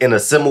think in a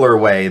similar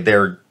way,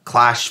 their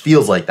Clash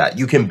feels like that.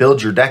 You can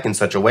build your deck in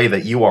such a way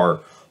that you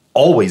are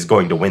always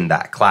going to win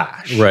that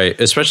Clash. Right,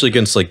 especially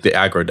against like the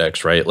aggro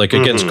decks, right? Like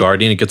against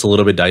Guardian, it gets a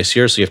little bit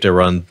dicier, so you have to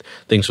run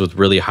things with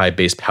really high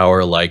base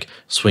power like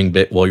Swing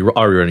Big. Well, you're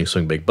already running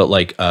Swing Big, but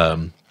like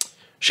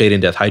Shade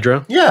and Death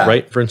Hydra,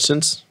 right, for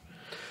instance.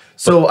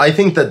 So I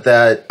think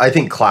I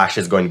think Clash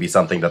is going to be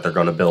something that they're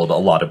going to build a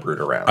lot of Brute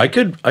around. I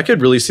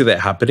could really see that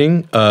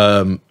happening.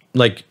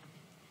 Like,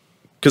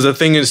 because the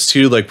thing is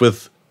too, like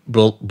with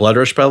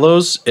Bloodrush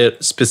Bellows,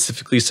 it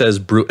specifically says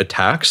Brute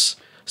attacks.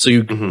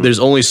 So there's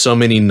only so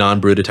many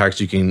non-Brute attacks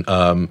you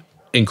can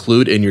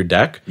include in your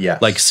deck.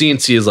 Like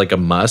CNC is like a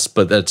must,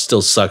 but that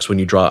still sucks when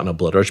you draw it on a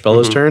Bloodrush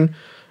Bellows turn.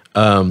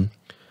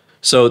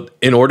 So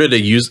in order to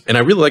use, and I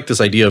really like this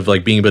idea of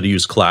like being able to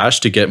use Clash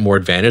to get more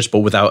advantage, but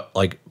without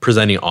like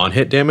presenting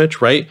on-hit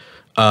damage, right?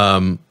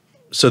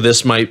 So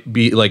this might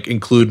be like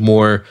include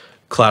more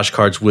Clash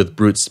cards with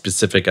Brute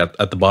specific at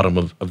the bottom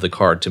of the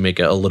card to make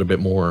it a little bit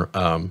more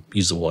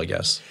usable, I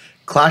guess.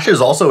 Clash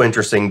is also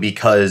interesting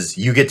because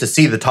you get to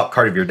see the top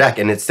card of your deck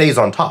and it stays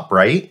on top,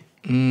 right?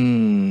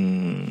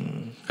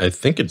 I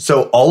think it's...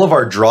 So all of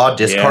our draw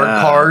discard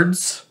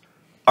cards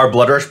our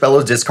Blood Rush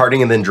Bellows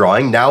discarding and then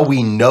drawing, now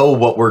we know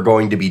what we're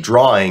going to be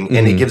drawing,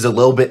 and it gives a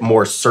little bit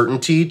more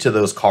certainty to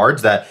those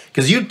cards that,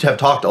 because you have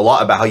talked a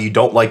lot about how you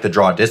don't like the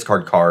draw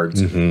discard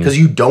cards because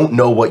you don't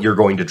know what you're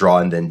going to draw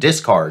and then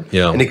discard.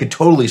 Yeah. And it could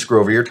totally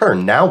screw over your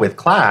turn. Now with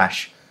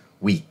Clash,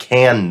 we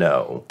can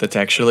know. That's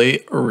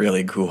actually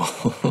really cool.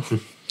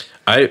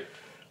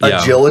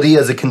 Agility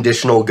as a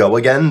conditional go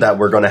again that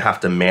we're going to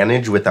have to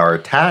manage with our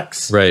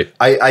attacks. Right.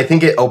 I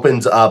think it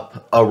opens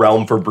up a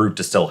realm for Brute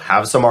to still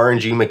have some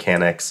RNG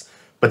mechanics,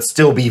 but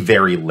still be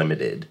very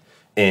limited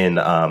in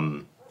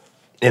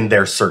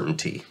their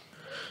certainty.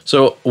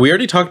 So we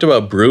already talked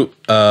about Brute,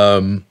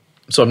 so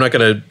I'm not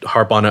going to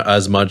harp on it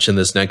as much in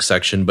this next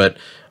section, but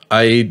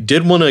I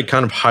did want to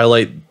kind of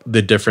highlight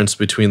the difference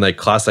between like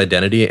class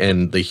identity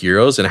and the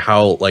heroes and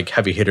how like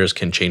heavy hitters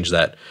can change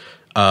that.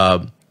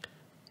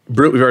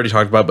 Brute we've already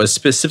talked about, but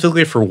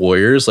specifically for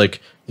warriors, like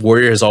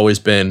warrior has always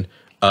been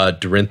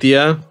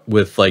Dorinthia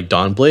with like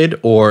Dawnblade,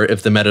 or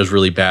if the meta is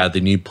really bad,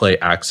 then you play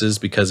axes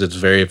because it's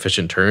very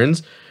efficient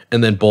turns.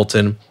 And then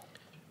Bolton,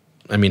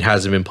 I mean,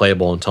 hasn't been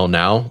playable until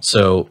now.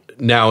 So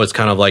now it's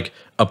kind of like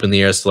up in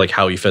the air as to like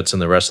how he fits in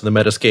the rest of the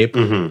Metascape,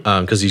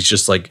 because he's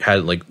just like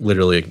had like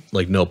literally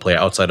like no play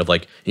outside of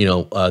like, you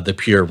know, the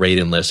pure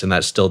Raiden list, and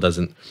that still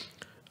doesn't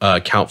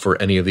count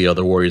for any of the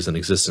other warriors in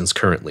existence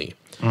currently.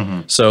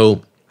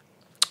 So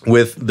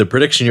with the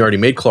prediction you already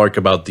made, Clark,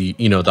 about the,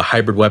 you know, the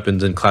hybrid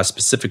weapons and class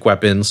specific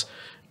weapons,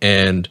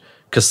 and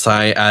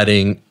Kasai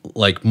adding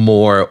like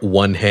more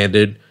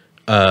one-handed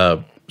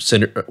weapon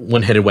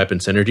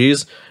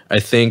synergies, I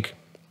think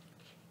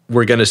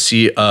we're going to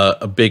see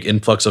a big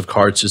influx of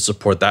cards to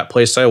support that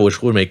playstyle,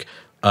 which would make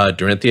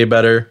Dorinthia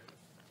better.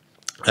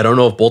 I don't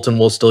know if Bolton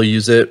will still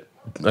use it.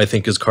 I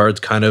think his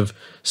cards kind of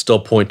still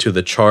point to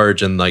the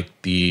charge and like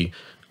the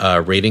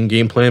rating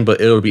game plan,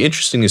 but it'll be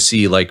interesting to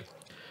see like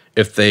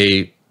if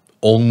they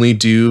only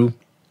do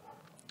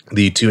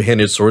the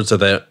two-handed swords so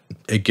that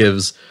it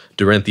gives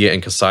Dorinthia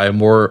and Kasai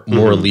more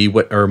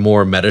leeway or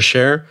more meta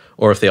share,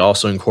 or if they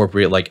also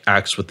incorporate like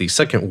axe with the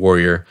second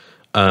warrior,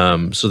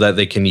 so that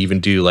they can even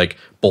do like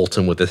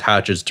Bolton with his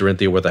hatchets,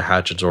 Dorinthia with the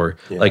hatchets, or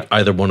like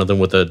either one of them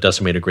with a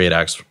decimated great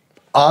axe.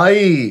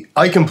 I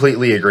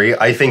completely agree.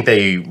 I think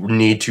they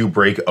need to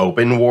break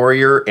open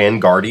Warrior and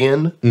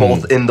Guardian,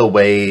 both in the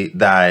way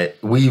that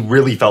we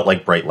really felt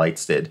like Bright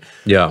Lights did.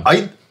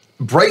 Yeah.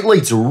 Bright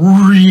Lights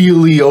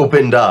really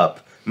opened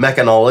up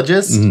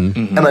Mechanologists,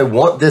 and I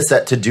want this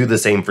set to do the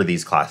same for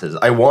these classes.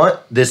 I want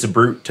this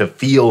Brute to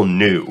feel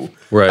new.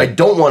 Right. I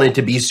don't want it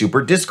to be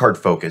super discard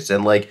focused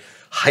and like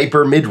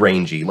hyper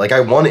mid-rangey. Like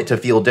I want it to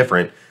feel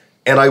different.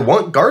 And I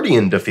want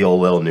Guardian to feel a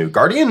little new.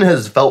 Guardian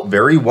has felt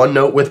very one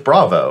note with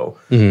Bravo.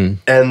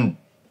 And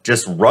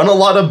just run a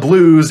lot of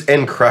blues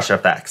and crush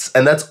effects.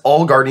 And that's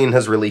all Guardian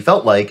has really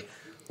felt like.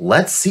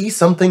 Let's see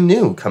something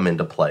new come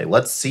into play.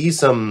 Let's see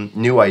some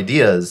new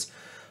ideas.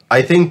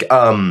 I think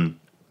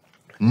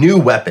new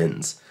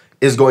weapons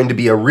is going to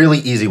be a really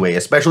easy way,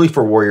 especially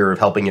for Warrior, of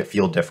helping it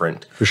feel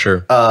different. For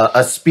sure.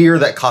 A spear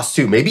that costs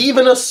 2, maybe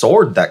even a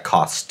sword that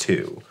costs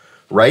 2,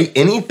 right?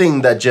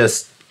 Anything that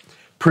just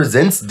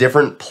presents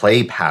different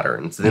play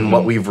patterns than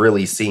what we've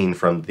really seen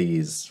from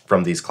these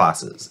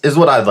classes is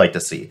what I'd like to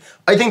see.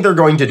 I think they're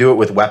going to do it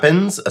with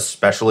weapons,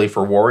 especially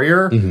for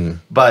Warrior,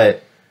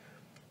 but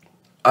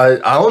I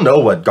don't know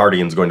what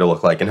Guardian's going to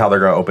look like and how they're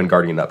going to open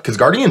Guardian up, because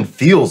Guardian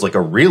feels like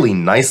a really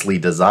nicely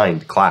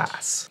designed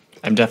class.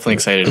 I'm definitely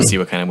excited to see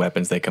what kind of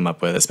weapons they come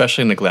up with,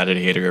 especially in the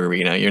gladiator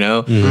arena, you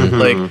know?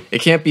 Like, it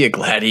can't be a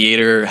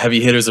gladiator heavy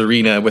hitters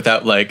arena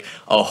without, like,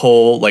 a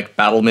whole, like,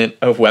 battlement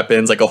of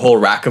weapons, like a whole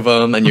rack of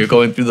them, and you're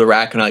going through the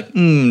rack and like,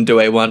 do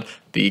I want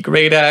the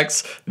great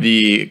axe,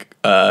 the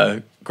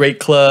great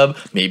club,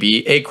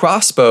 maybe a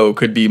crossbow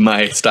could be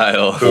my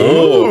style.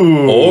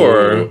 Ooh.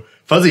 Or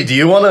Fuzzy, do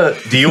you want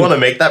to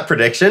make that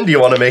prediction? Do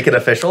you want to make it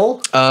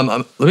official?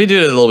 Let me do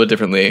it a little bit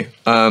differently.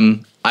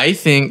 I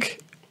think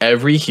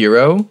every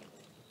hero,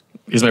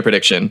 here's my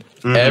prediction,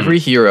 every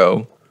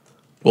hero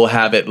will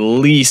have at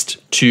least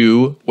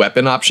 2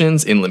 weapon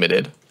options in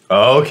limited.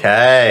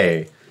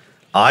 Okay.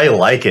 I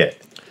like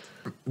it.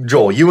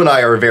 Joel, you and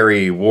I are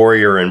very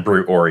Warrior and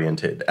Brute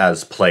oriented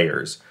as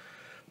players.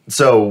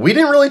 So we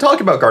didn't really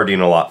talk about Guardian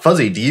a lot.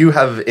 Fuzzy, do you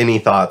have any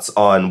thoughts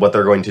on what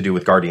they're going to do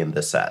with Guardian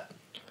this set?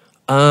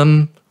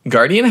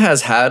 Guardian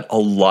has had a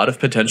lot of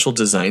potential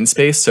design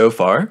space so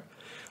far.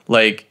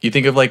 Like, you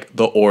think of like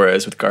the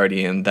auras with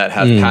Guardian that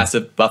have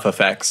passive buff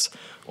effects,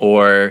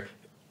 or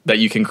that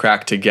you can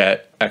crack to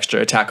get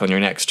extra attack on your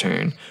next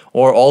turn,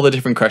 or all the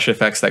different crush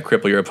effects that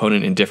cripple your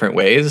opponent in different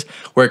ways,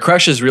 where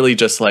crush is really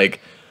just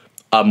like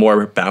a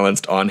more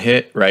balanced on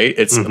hit, right?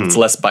 It's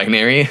less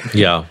binary.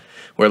 Yeah.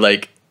 Where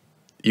like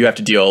you have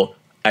to deal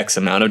X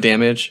amount of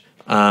damage.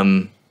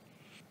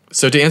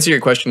 So to answer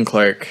your question,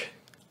 Clark,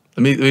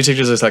 let me take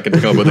just a second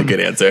to come up with a good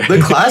answer. The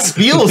class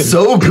feels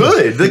so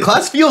good. The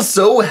class feels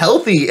so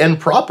healthy and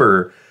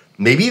proper.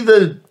 Maybe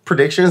the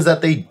prediction is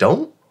that they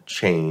don't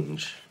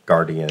change.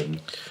 Guardian.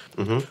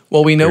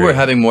 Well, we know we're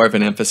having more of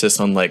an emphasis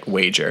on like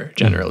wager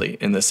generally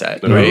in the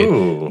set, right?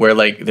 Ooh. Where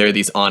like there are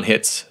these on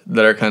hits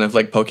that are kind of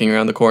like poking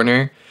around the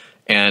corner,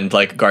 and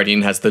like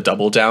Guardian has the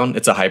double down.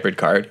 It's a hybrid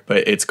card,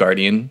 but it's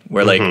Guardian,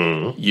 where like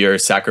you're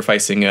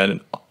sacrificing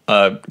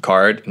a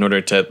card in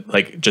order to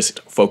like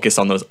just focus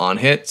on those on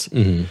hits.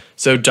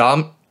 So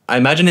I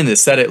imagine in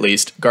this set at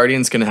least,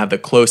 Guardian's gonna have the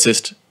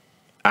closest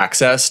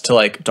access to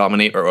like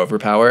dominate or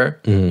overpower.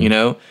 You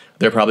know,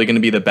 they're probably going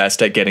to be the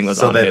best at getting those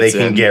So on that they hits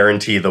can in.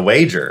 guarantee the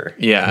wager.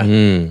 Yeah,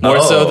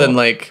 more so than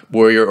like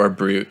Warrior or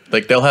Brute.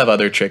 Like they'll have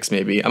other tricks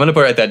maybe. I'm gonna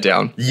write that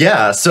down.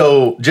 Yeah,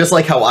 so just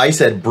like how I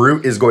said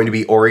Brute is going to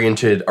be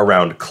oriented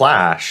around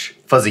Clash,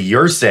 Fuzzy,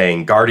 you're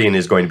saying Guardian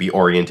is going to be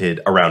oriented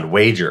around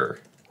wager.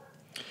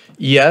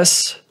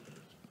 Yes,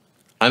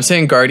 I'm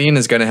saying Guardian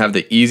is going to have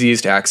the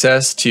easiest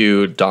access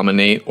to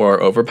dominate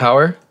or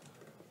overpower.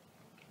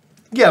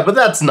 Yeah, but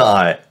that's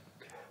not...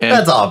 And,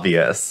 that's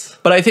obvious.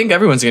 But I think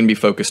everyone's going to be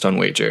focused on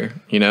wager,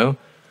 you know?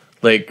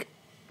 Like,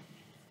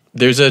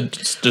 there's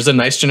a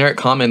nice generic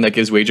common that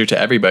gives wager to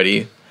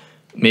everybody.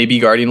 Maybe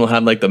Guardian will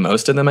have, like, the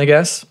most of them, I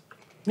guess.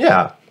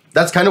 Yeah,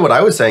 that's kind of what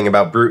I was saying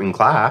about Brute and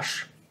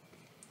Clash.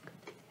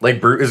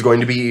 Like, Brute is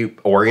going to be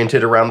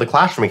oriented around the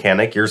Clash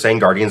mechanic. You're saying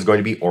Guardian is going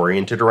to be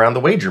oriented around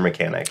the wager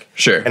mechanic.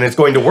 Sure. And it's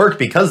going to work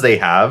because they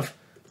have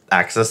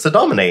access to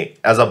dominate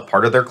as a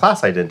part of their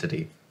class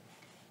identity.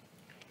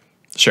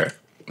 Sure.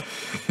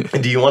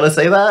 Do you want to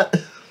say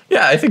that?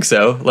 Yeah, I think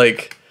so.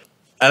 Like,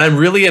 and I'm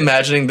really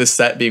imagining this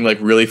set being like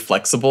really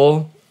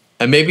flexible.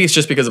 And maybe it's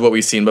just because of what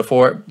we've seen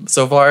before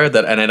so far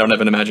that, and I don't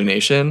have an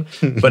imagination,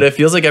 but it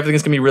feels like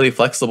everything's gonna be really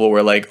flexible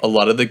where like a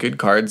lot of the good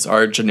cards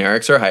are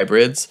generics or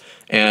hybrids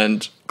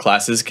and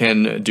classes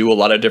can do a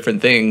lot of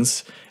different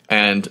things.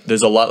 And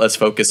there's a lot less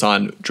focus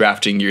on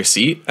drafting your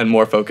seat and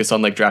more focus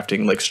on like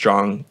drafting like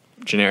strong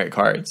generic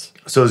cards.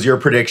 So is your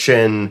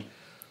prediction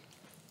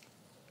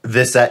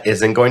this set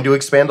isn't going to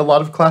expand a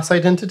lot of class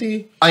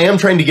identity? I am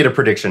trying to get a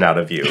prediction out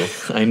of you.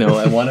 I know,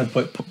 I want to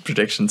put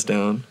predictions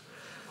down.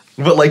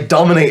 But, like,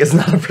 Dominate is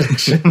not a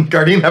prediction.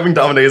 Guardian having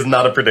Dominate is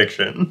not a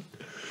prediction.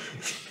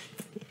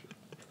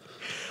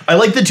 I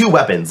like the two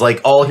weapons.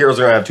 Like, all heroes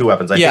are going to have two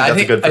weapons. I think that's a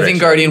good prediction. I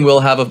think Guardian will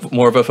have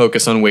more of a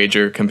focus on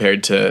wager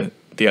compared to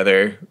the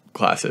other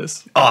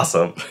classes.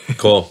 Awesome.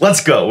 Cool.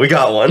 Let's go. We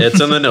got one. It's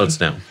in the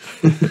notes now.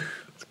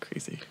 It's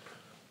crazy.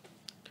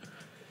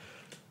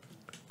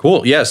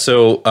 Cool. Yeah.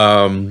 So,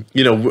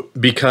 you know,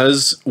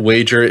 because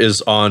wager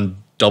is on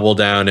double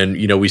down and,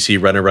 you know, we see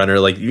runner,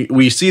 like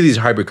we see these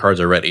hybrid cards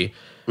already.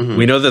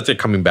 We know that they're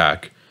coming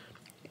back,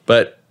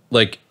 but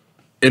like,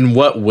 in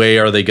what way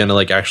are they going to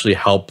like actually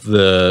help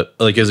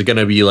like, is it going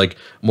to be like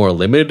more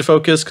limited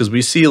focus? Cause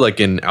we see like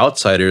in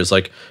Outsiders,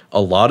 like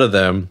a lot of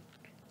them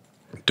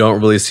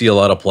don't really see a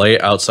lot of play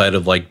outside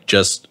of like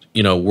just,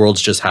 you know,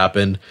 Worlds just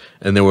happened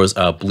and there was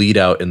a bleed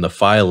out in the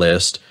file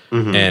list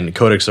and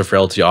Codex of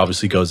Frailty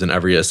obviously goes in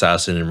every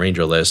Assassin and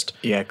Ranger list.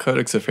 Yeah.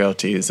 Codex of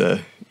Frailty is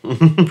a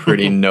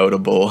pretty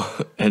notable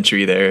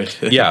entry there.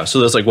 Yeah. So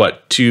there's like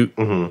what, two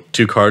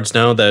cards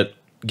now that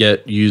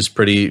get used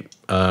pretty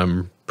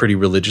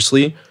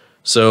religiously.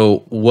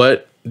 So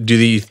what do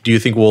you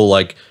think we'll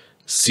like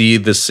see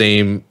the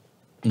same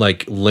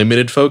like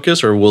limited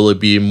focus, or will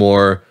it be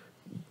more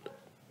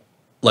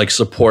like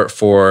support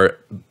for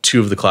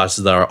two of the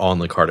classes that are on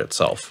the card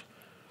itself?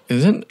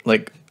 Isn't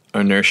like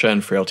Inertia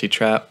and Frailty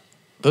Trap?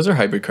 Those are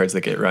hybrid cards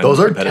that get run Those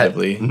are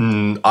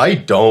competitively. I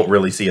don't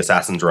really see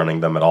Assassins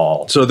running them at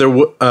all. So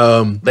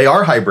They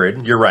are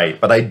hybrid, you're right,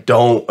 but I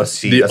don't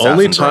see the Assassins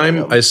only time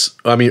running them.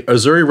 I mean,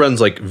 Azuri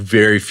runs like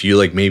very few,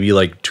 like maybe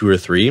like 2 or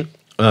 3.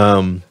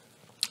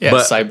 Yeah,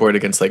 but- sideboard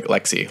against like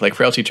Lexi. Like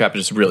Frailty Trap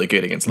is just really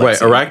good against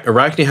Lexi. Right,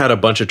 Arachne had a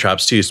bunch of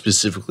traps too,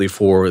 specifically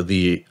for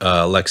the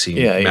Lexi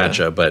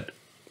matchup, but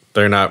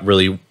they're not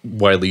really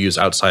widely used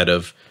outside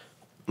of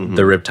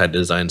the Riptide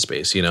design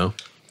space, you know?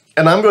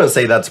 And I'm going to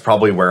say that's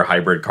probably where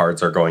hybrid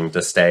cards are going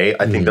to stay.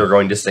 I think they're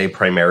going to stay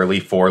primarily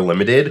for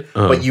limited,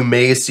 but you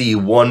may see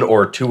 1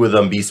 or 2 of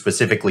them be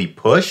specifically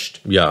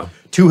pushed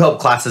to help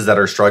classes that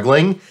are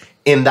struggling.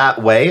 In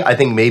that way, I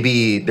think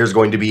maybe there's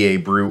going to be a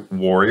Brute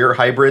Warrior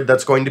hybrid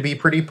that's going to be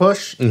pretty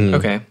pushed.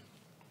 Okay.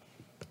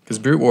 Because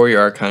Brute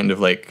Warrior are kind of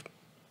like...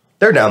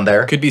 They're down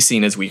there. Could be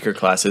seen as weaker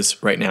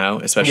classes right now,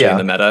 especially in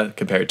the meta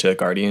compared to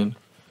Guardian.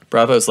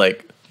 Bravo's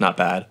like not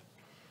bad.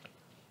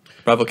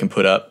 Bravo can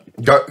put up.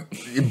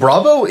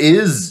 Bravo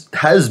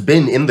has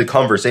been in the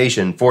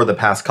conversation for the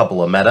past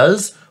couple of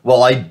metas.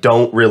 Well, I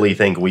don't really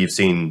think we've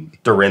seen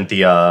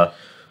Dorinthia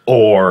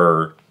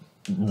or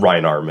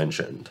Rhinar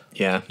mentioned.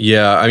 Yeah.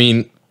 Yeah, I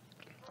mean,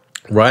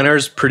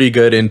 Rhinar's pretty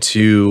good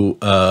into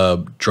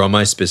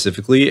Dromai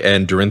specifically,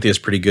 and Dorinthia's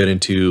pretty good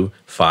into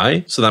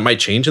Phi, so that might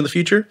change in the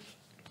future.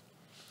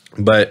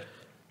 But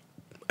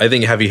I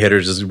think Heavy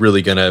Hitters is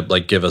really gonna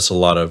like give us a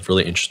lot of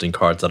really interesting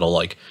cards that'll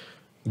like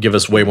give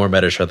us way more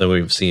meta shot than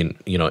we've seen,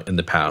 you know, in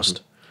the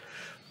past.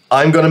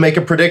 I'm going to make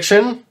a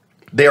prediction.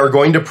 They are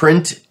going to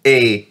print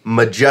a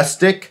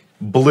majestic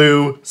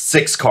blue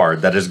 6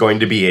 card that is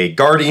going to be a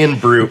Guardian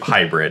Brute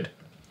hybrid.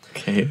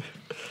 Okay.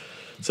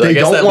 So I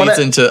guess that leads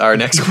into our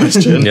next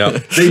question. Yeah.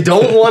 They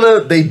don't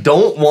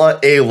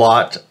want a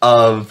lot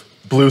of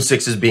blue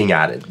 6s being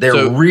added.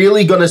 They're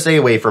really going to stay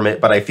away from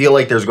it, but I feel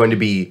like there's going to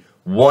be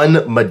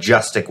one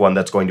majestic one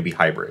that's going to be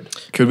hybrid.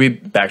 Could we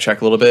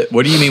backtrack a little bit?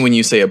 What do you mean when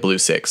you say a blue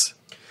 6?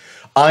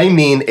 I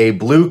mean a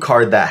blue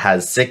card that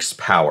has 6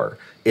 power.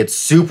 It's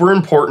super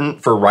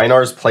important for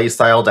Reinar's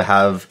playstyle to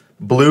have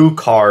blue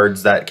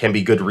cards that can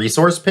be good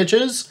resource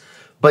pitches,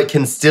 but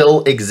can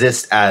still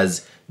exist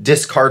as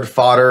discard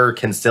fodder,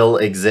 can still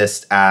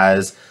exist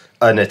as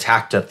an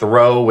attack to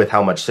throw with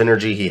how much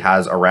synergy he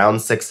has around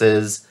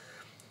 6s.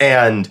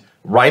 And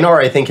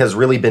Reinar, I think, has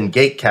really been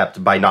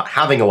gatekept by not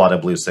having a lot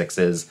of blue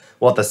 6s.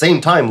 Well, at the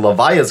same time,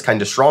 Leviah is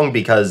kind of strong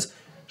because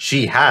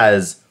she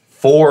has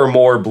 4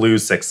 more blue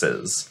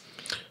 6s.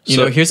 You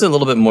know, here's a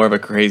little bit more of a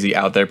crazy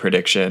out there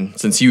prediction,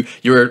 since you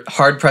were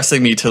hard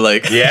pressing me to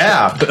like.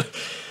 Yeah.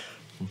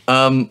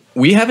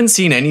 We haven't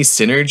seen any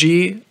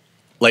synergy,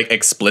 like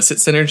explicit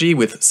synergy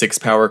with 6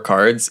 power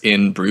cards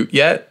in Brute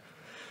yet.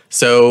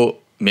 So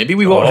maybe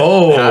we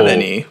won't have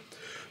any.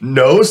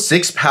 No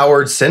 6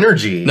 powered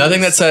synergy.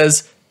 Nothing that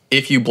says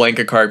if you blank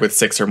a card with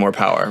 6 or more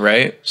power,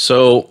 right?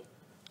 So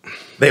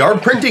they are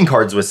printing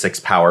cards with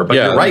 6 power, but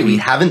you're right. We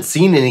haven't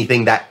seen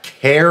anything that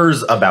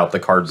cares about the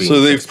card being 6 power.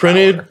 So they've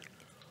printed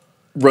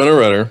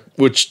Runner,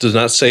 which does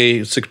not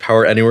say 6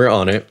 power anywhere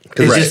on it.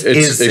 Because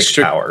it's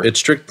power. It's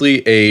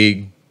strictly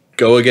a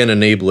go again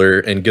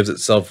enabler and gives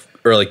itself,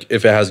 or like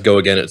if it has go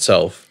again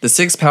itself. The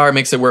 6 power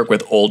makes it work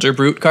with older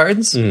Brute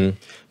cards,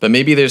 but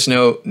maybe there's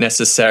no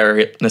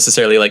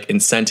necessarily like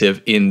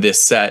incentive in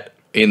this set,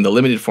 in the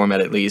limited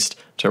format at least,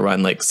 to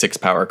run like 6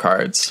 power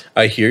cards.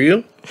 I hear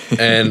you,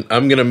 and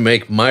I'm gonna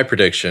make my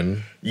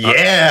prediction.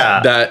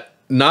 That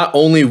not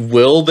only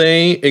will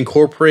they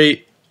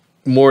incorporate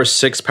more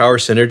 6 power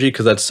synergy,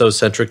 because that's so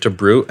centric to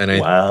Brute, and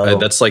I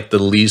that's like the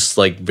least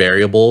like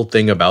variable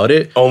thing about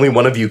it. Only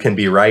one of you can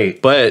be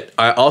right. But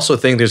I also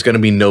think there's going to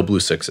be no blue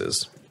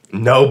 6s.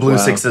 No blue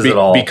 6s at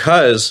all.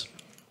 Because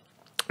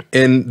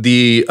in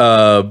the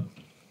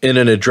in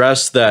an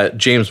address that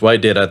James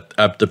White did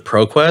at the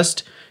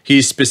ProQuest,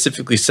 he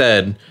specifically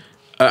said,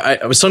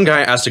 some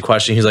guy asked a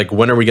question. He's like,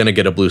 when are we going to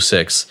get a blue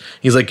 6?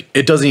 He's like,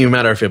 it doesn't even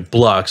matter if it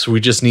blocks. We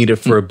just need it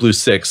for a blue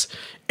 6.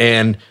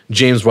 And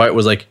James White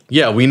was like,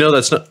 yeah, we know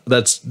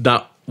that's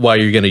not why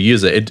you're going to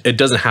use it. It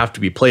doesn't have to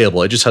be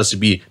playable. It just has to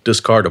be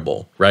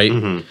discardable,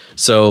 right?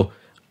 So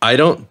I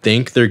don't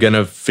think they're going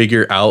to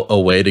figure out a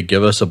way to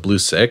give us a blue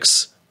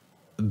 6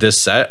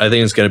 this set. I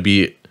think it's going to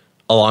be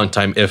a long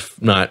time, if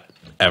not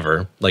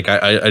ever. Like,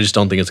 I just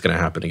don't think it's going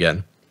to happen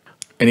again.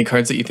 Any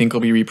cards that you think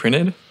will be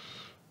reprinted?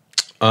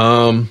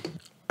 I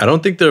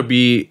don't think there'll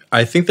be...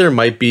 I think there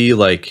might be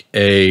like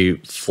a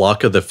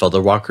Flock of the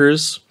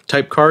Featherwalkers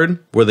type card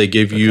where they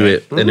give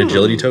you an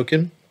agility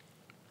token,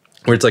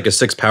 where it's like a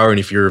 6 power, and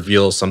if you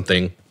reveal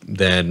something,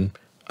 then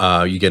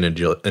you get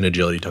an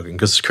agility token.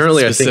 Because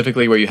currently,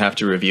 specifically where you have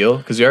to reveal,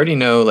 because we already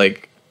know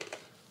like.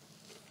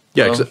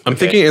 Yeah, I'm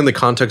thinking in the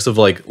context of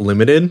like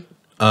limited,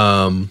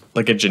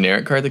 like a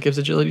generic card that gives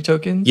agility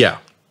tokens. Yeah,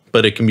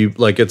 but it can be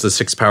like it's a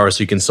 6 power,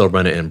 so you can still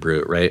run it in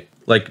Brute, right?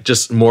 Like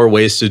just more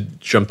ways to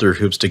jump through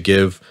hoops to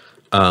give.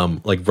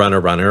 Like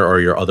runner or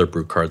your other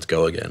Brute cards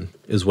go again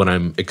is what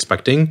I'm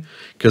expecting,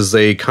 because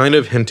they kind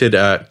of hinted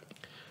at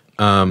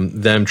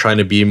them trying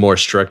to be more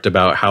strict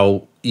about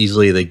how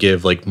easily they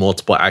give like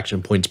multiple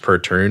action points per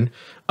turn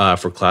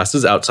for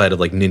classes, outside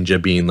of like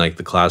Ninja being like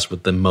the class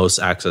with the most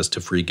access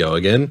to free go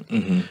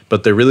again.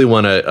 But they really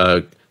want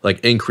to like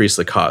increase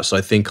the cost. So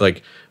I think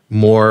like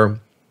more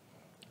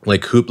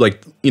like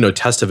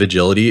test of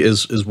agility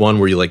is one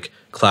where you like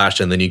clash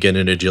and then you get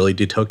an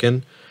agility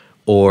token.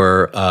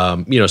 Or,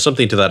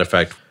 something to that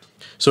effect.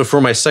 So for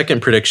my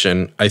second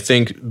prediction, I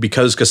think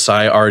because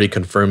Kasai already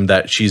confirmed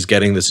that she's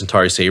getting the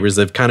Centauri Sabers,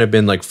 they've kind of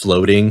been like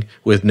floating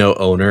with no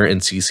owner in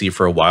CC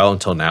for a while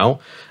until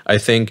now. I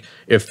think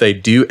if they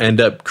do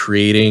end up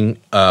creating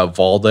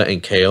Valda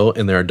and Kale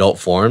in their adult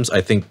forms,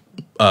 I think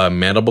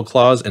Mandible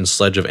Claws and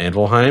Sledge of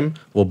Anvilheim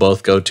will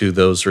both go to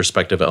those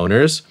respective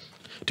owners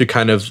to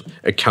kind of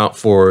account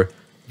for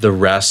the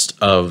rest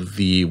of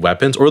the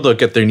weapons, or they'll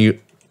get their new...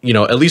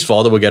 at least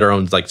Valda will get her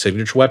own like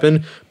signature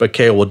weapon, but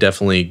Kale will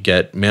definitely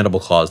get Mandible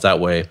Claws.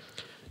 That way,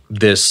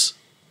 this,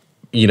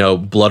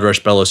 Blood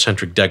Rush Bellows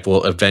centric deck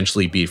will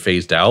eventually be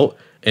phased out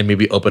and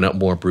maybe open up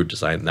more Brute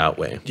design that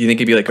way. Do you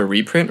think it'd be like a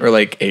reprint or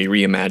like a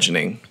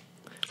reimagining?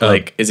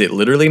 Like, is it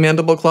literally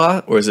Mandible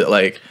Claw, or is it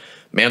like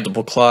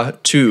Mandible Claw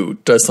 2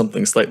 does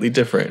something slightly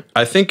different?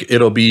 I think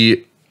it'll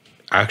be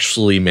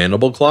actually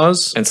Mandible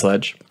Claws and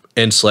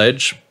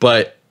Sledge,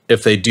 but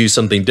if they do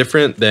something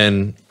different,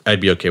 then I'd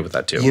be okay with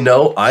that too.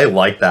 I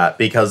like that,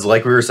 because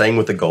like we were saying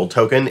with the gold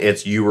token,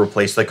 it's you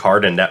replace the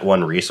card and net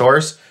 1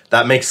 resource.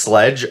 That makes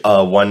Sledge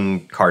a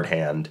 1 card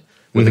hand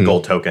with a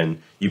gold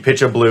token. You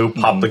pitch a blue,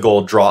 pop the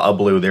gold, draw a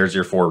blue, there's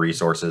your 4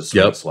 resources.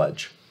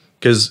 Sledge.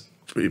 Because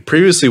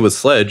previously with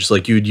Sledge,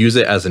 like you'd use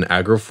it as an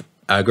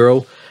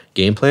aggro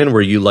game plan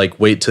where you like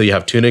wait till you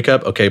have Tunic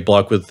up. Okay,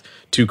 block with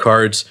 2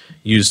 cards,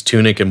 use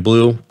Tunic and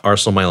blue,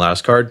 arsenal my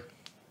last card.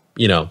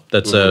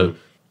 That's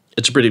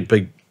it's a pretty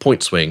big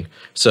point swing.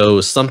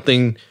 So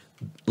something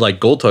like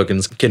gold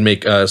tokens can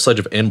make Sledge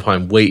of Empire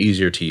way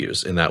easier to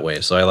use in that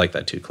way. So I like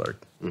that too,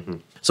 Clark.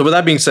 So with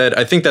that being said,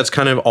 I think that's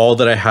kind of all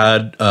that I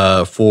had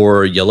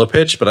for yellow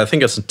pitch, but I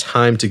think it's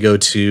time to go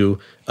to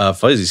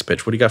Fuzzy's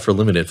pitch. What do you got for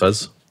limited,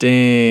 Fuzz?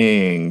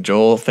 Dang,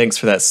 Joel, thanks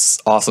for that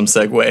awesome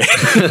segue.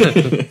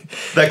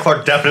 That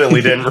Clark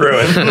definitely didn't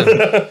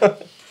ruin.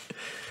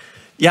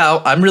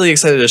 Yeah, I'm really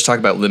excited to just talk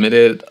about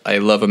limited. I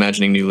love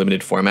imagining new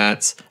limited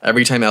formats.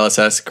 Every time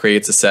LSS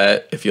creates a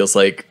set, it feels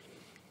like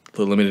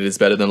the limited is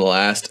better than the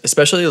last,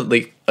 especially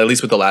like, at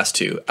least with the last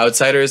two.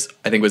 Outsiders,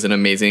 I think, was an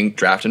amazing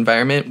draft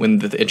environment when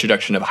the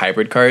introduction of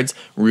hybrid cards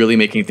really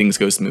making things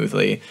go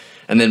smoothly.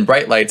 And then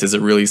Bright Lights is a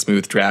really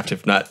smooth draft,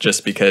 if not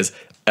just because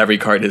every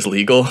card is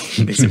legal.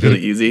 Makes it really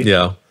easy.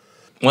 Yeah.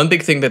 One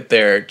big thing that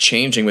they're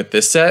changing with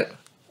this set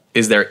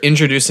is they're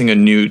introducing a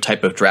new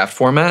type of draft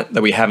format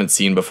that we haven't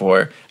seen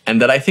before,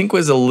 and that I think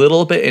was a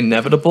little bit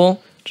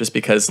inevitable just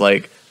because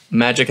like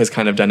Magic has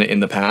kind of done it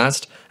in the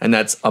past, and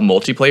that's a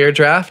multiplayer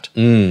draft.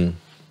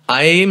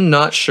 I'm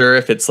not sure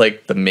if it's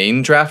like the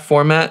main draft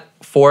format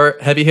for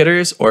heavy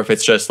hitters or if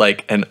it's just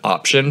like an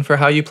option for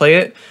how you play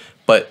it,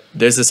 but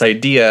there's this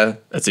idea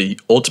that's a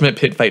ultimate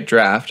pit fight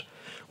draft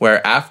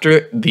where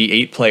after the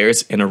 8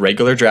 players in a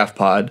regular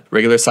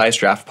size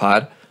draft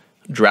pod,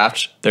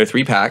 draft their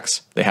 3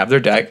 packs, they have their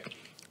deck,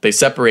 they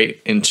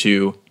separate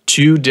into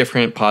 2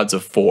 different pods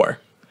of 4,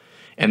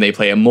 and they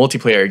play a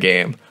multiplayer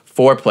game,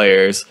 4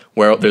 players,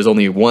 where there's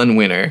only one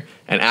winner,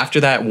 and after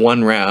that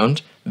one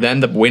round, then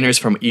the winners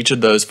from each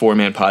of those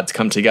 4-man pods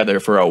come together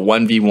for a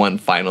 1v1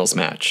 finals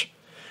match,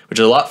 which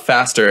is a lot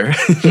faster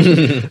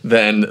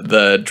than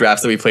the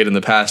drafts that we played in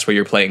the past where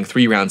you're playing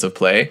 3 rounds of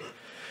play.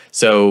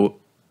 So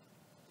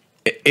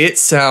it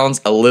sounds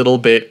a little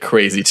bit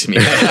crazy to me.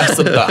 I have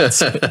some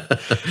thoughts.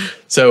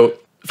 So,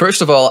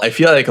 first of all, I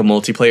feel like a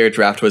multiplayer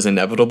draft was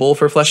inevitable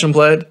for Flesh and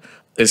Blood.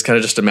 It's kind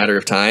of just a matter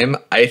of time.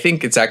 I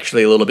think it's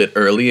actually a little bit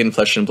early in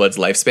Flesh and Blood's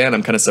lifespan.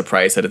 I'm kind of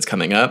surprised that it's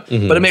coming up.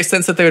 But it makes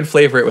sense that they would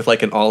flavor it with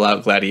like an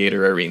all-out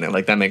gladiator arena.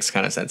 Like, that makes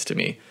kind of sense to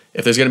me.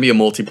 If there's going to be a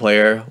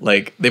multiplayer,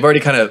 like, they've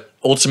already kind of...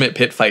 Ultimate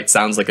Pit Fight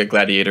sounds like a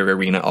gladiator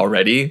arena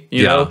already,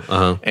 you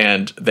know?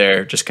 And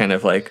they're just kind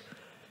of like,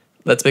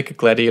 let's make a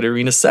gladiator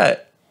arena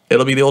set.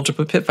 It'll be the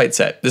Ultimate Pit Fight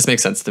set. This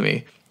makes sense to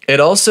me. It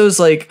also is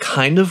like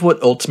kind of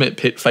what Ultimate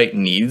Pit Fight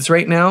needs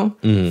right now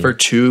for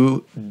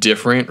 2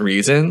 different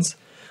reasons.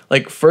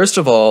 Like, first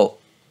of all,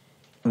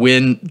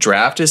 when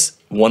draft is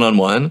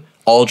one-on-one,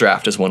 all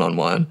draft is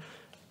one-on-one.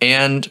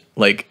 And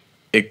like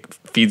it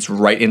feeds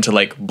right into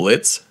like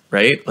Blitz,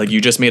 right? Like,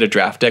 you just made a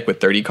draft deck with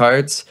 30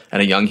 cards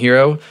and a young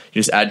hero. You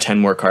just add 10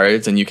 more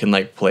cards and you can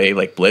like play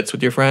like Blitz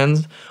with your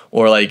friends.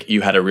 Or like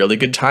you had a really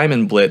good time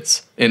in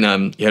Blitz,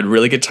 and you had a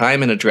really good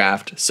time in a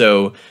draft,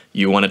 so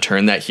you want to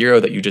turn that hero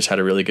that you just had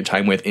a really good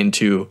time with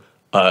into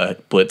a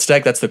Blitz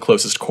deck. That's the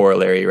closest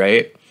corollary,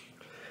 right?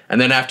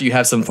 And then after you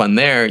have some fun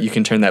there, you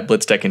can turn that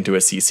Blitz deck into a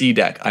CC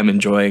deck. I'm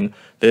enjoying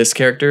this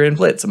character in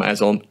Blitz. I might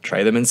as well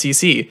try them in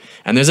CC.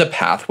 And there's a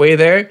pathway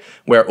there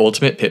where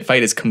Ultimate Pit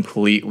Fight is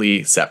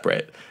completely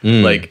separate.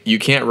 Like, you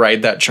can't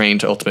ride that train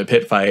to Ultimate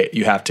Pit Fight.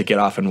 You have to get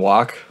off and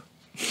walk.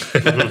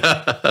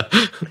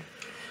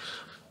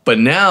 But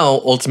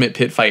now Ultimate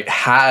Pit Fight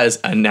has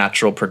a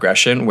natural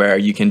progression where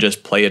you can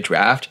just play a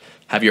draft,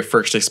 have your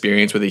first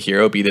experience with a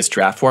hero be this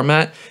draft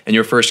format, and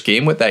your first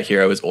game with that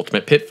hero is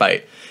Ultimate Pit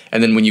Fight.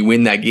 And then when you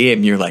win that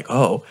game, you're like,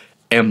 oh,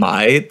 am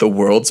I the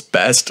world's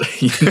best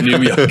new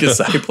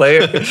Yokusai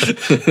player?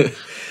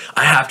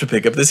 I have to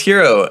pick up this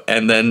hero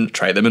and then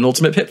try them in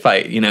Ultimate Pit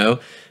Fight, you know?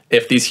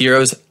 If these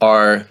heroes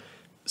are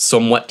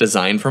somewhat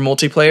designed for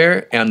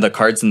multiplayer and the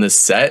cards in this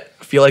set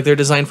feel like they're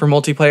designed for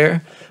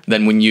multiplayer,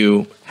 then when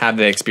you have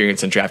the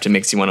experience in draft, it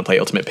makes you want to play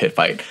Ultimate Pit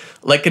Fight.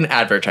 Like an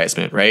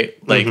advertisement, right?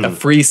 Like a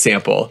free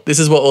sample. This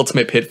is what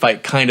Ultimate Pit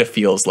Fight kind of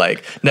feels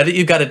like. Now that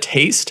you've got a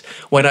taste,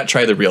 why not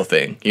try the real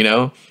thing, you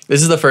know?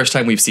 This is the first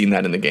time we've seen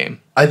that in the game.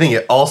 I think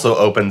it also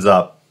opens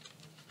up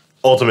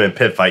Ultimate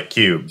Pit Fight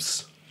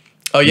cubes.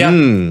 Oh, yeah,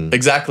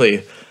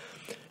 exactly.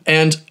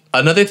 And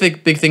another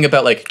big thing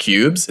about like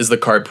cubes is the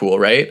card pool,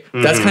 right?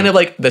 That's kind of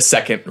like the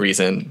second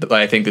reason that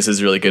I think this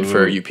is really good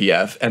for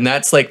UPF. And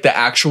that's like the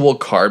actual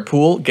card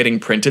pool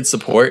getting printed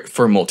support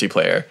for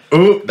multiplayer.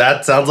 Ooh,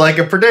 that sounds like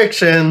a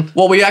prediction.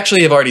 Well, we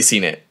actually have already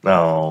seen it.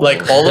 No.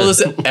 Like all of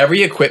this,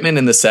 every equipment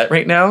in the set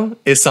right now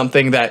is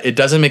something that it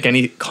doesn't make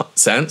any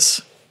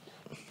sense.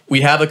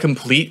 We have a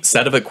complete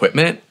set of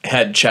equipment,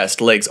 head,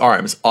 chest, legs,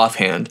 arms,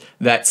 offhand,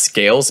 that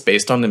scales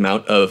based on the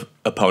amount of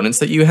opponents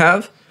that you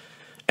have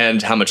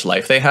and how much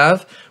life they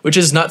have, which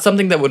is not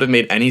something that would have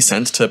made any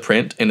sense to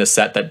print in a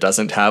set that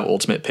doesn't have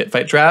Ultimate Pit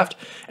Fight Draft.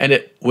 And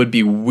it would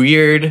be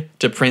weird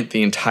to print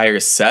the entire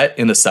set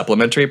in a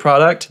supplementary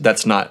product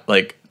that's not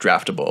like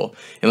draftable,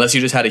 unless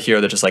you just had a hero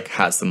that just like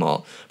has them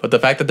all. But the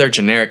fact that they're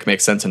generic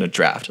makes sense in a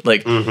draft.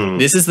 Like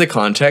this is the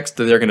context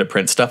that they're going to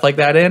print stuff like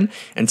that in,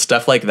 and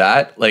stuff like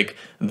that, like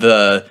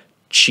the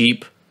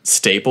cheap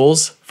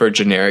staples for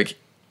generic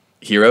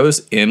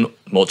heroes in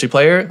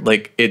multiplayer.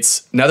 Like,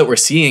 it's now that we're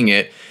seeing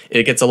it,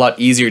 it gets a lot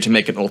easier to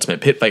make an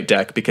ultimate pit fight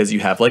deck because you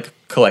have like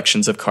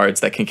collections of cards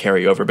that can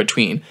carry over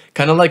between,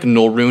 kind of like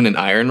Null Rune and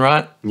Iron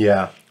Rot.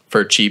 Yeah.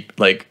 For cheap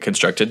like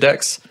constructed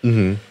decks.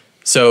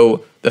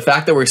 So the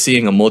fact that we're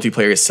seeing a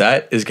multiplayer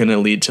set is going to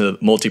lead to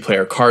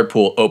multiplayer card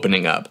pool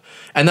opening up,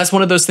 and that's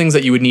one of those things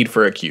that you would need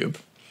for a cube.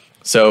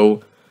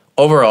 So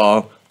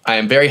overall, I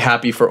am very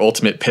happy for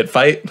Ultimate Pit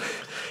Fight.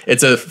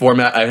 It's a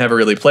format I've never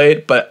really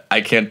played, but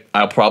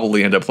I'll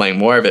probably end up playing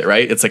more of it,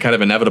 right? It's like kind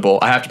of inevitable.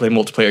 I have to play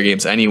multiplayer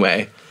games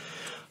anyway.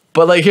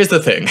 But like, here's the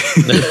thing.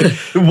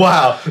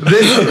 Wow,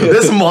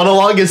 this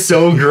monologue is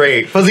so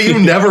great. Fuzzy, you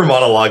never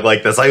monologue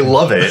like this. I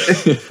love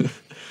it.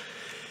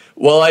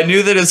 Well, I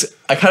knew that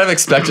I kind of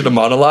expected a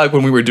monologue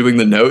when we were doing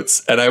the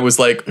notes, and I was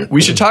like,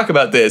 we should talk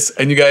about this.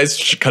 And you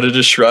guys kind of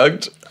just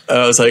shrugged.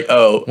 I was like,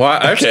 oh. Well,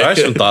 I have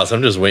some thoughts.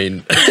 I'm just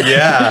waiting.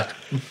 Yeah.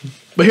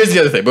 But here's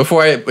the other thing.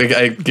 Before I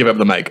give up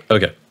the mic.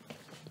 Okay.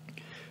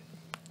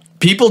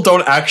 People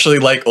don't actually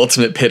like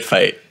Ultimate Pit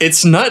Fight.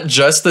 It's not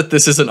just that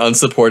this is an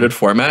unsupported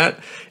format.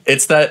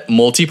 It's that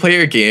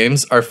multiplayer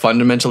games are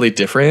fundamentally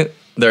different.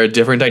 They're a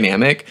different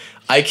dynamic.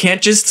 I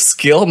can't just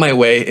skill my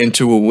way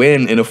into a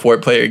win in a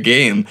 4-player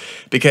game,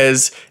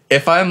 because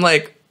if I'm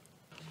like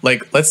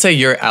let's say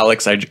you're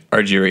Alex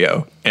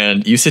Argerio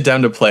and you sit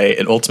down to play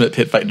an Ultimate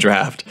Pit Fight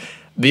draft.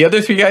 The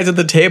other 3 guys at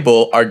the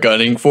table are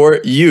gunning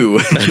for you.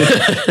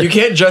 You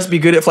can't just be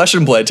good at Flesh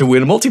and Blood to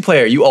win a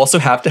multiplayer. You also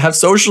have to have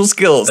social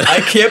skills.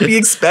 I can't be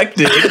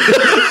expected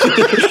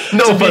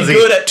to be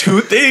good at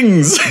 2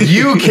 things.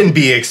 You can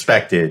be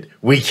expected.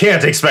 We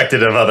can't expect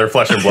it of other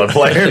Flesh and Blood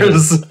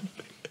players.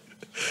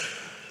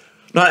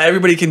 Not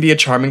everybody can be a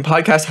charming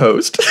podcast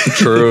host.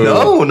 True.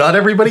 No, not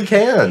everybody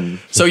can.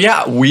 So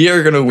yeah, we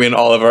are going to win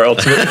all of our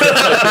Ultimate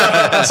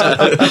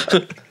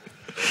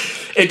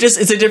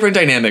It's a different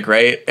dynamic,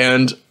 right?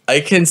 And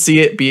I can see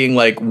it being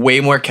like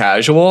way more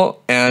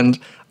casual, and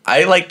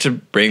I like to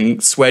bring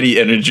sweaty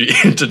energy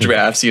into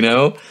drafts, you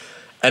know?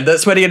 And that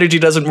sweaty energy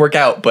doesn't work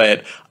out,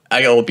 but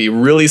I'll be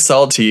really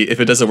salty if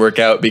it doesn't work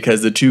out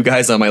because the 2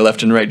 guys on my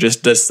left and right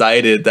just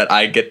decided that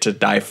I get to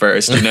die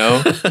first, you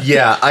know?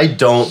 Yeah, I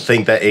don't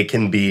think that it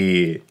can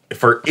be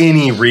for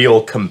any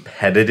real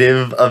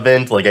competitive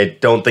event. Like, I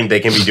don't think they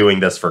can be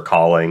doing this for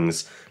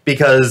callings.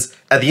 Because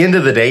at the end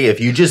of the day, if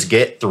you just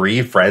get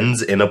 3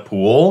 friends in a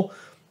pool,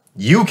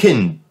 you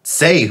can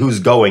say who's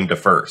going to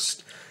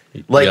first.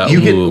 Like,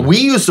 yeah, we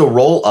used to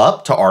roll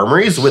up to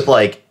armories with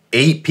like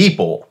 8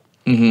 people.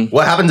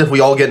 What happens if we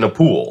all get in a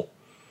pool?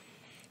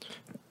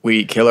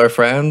 We kill our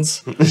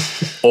friends,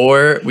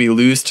 or we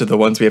lose to the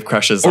ones we have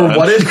crushes on. Or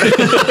what if...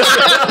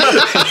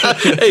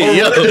 Hey,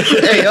 yo.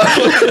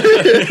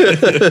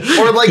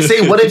 Or like,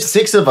 say, what if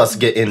 6 of us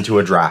get into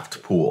a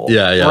draft pool?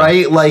 Yeah.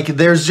 Right? Like,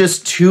 there's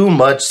just too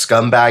much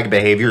scumbag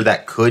behavior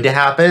that could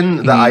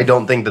happen that I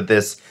don't think that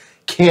this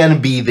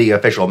can be the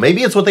official.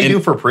 Maybe it's what they do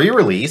for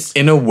pre-release.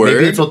 In a word...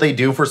 Maybe it's what they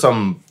do for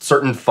some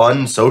certain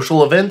fun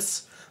social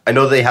events. I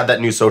know they have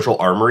that new social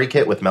armory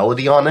kit with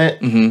Melody on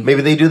it.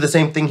 Maybe they do the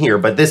same thing here,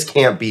 but this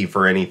can't be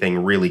for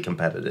anything really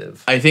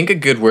competitive. I think a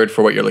good word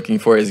for what you're looking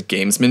for is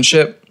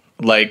gamesmanship.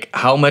 Like,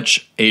 how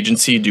much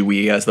agency do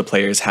we as the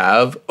players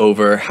have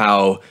over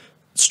how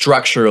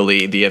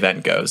structurally the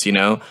event goes, you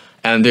know?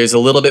 And there's a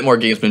little bit more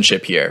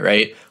gamesmanship here,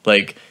 right?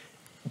 Like,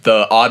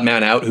 the odd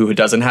man out who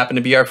doesn't happen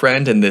to be our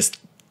friend in this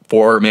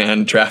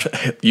 4-man draft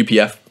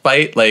UPF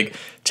fight, like,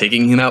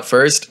 taking him out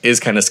first is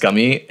kind of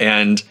scummy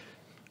and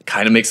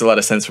kind of makes a lot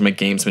of sense from a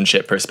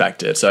gamesmanship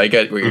perspective. So I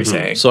get what you're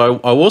saying. So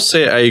I will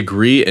say I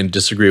agree and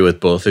disagree with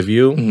both of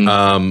you.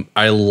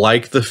 I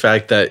like the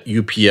fact that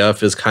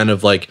UPF is kind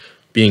of like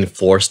being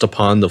forced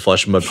upon the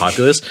Flesh and Blood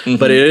populace,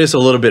 but it is a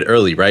little bit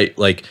early, right?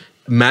 Like,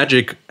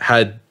 Magic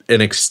had an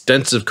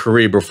extensive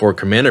career before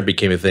Commander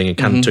became a thing and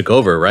kind of took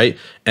over, right?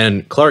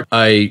 And Clark,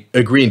 I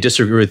agree and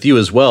disagree with you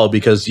as well,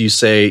 because you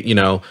say, you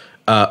know,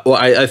 well,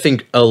 I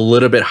think a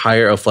little bit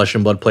higher of Flesh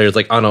and Blood players,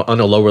 like on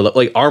a lower level,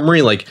 like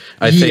Armory, like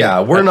I think.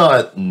 Yeah, we're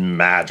not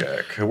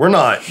Magic. We're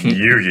not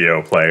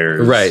Yu-Gi-Oh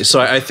players. Right. So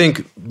I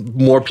think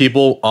more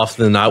people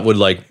often than not would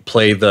like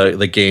play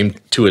the game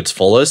to its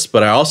fullest.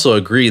 But I also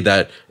agree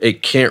that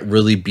it can't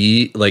really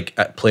be like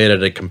played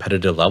at a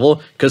competitive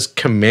level, because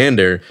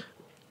Commander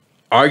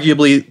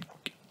arguably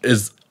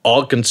is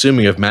all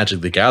consuming of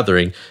Magic the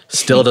Gathering,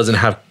 still doesn't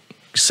have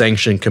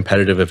sanctioned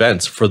competitive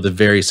events for the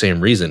very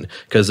same reason,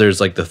 because there's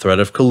like the threat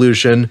of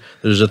collusion,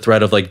 there's a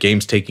threat of like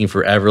games taking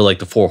forever, like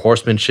the 4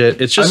 Horsemen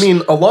shit. It's just, I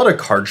mean, a lot of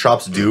card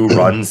shops do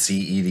run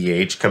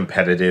CEDH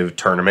competitive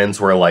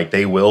tournaments where like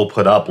they will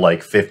put up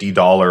like $50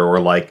 or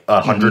like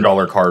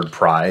 $100 card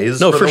prize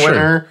for the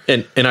winner.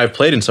 And I've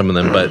played in some of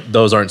them, but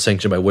those aren't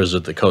sanctioned by Wizards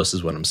of the Coast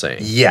is what I'm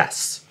saying.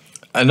 Yes.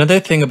 Another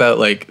thing about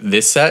like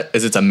this set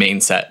is it's a main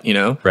set, you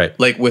know? Right.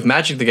 Like with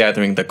Magic the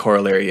Gathering, the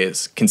corollary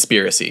is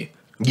Conspiracy.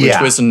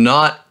 Which was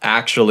not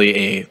actually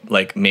a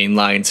like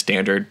mainline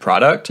standard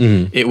product.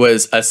 It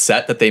was a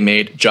set that they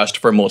made just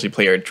for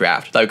multiplayer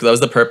draft. Like, that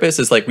was the purpose,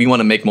 is like, we want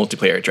to make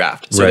multiplayer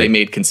draft. So they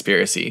made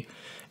Conspiracy.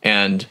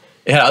 And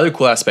it had other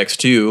cool aspects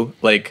too,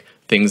 like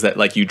things that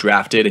like you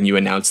drafted and you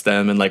announced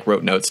them and like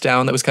wrote notes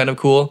down. That was kind of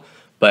cool.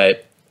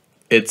 But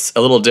it's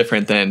a little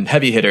different than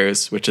heavy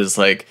hitters, which is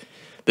like,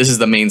 this is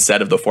the main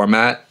set of the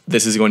format.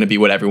 This is going to be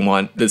what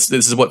everyone, this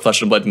is what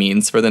Flesh and Blood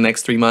means for the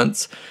next 3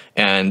 months.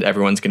 And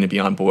everyone's going to be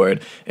on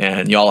board.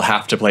 And y'all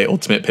have to play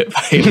Ultimate Pit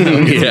Fight.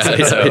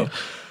 So.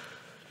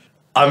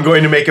 I'm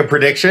going to make a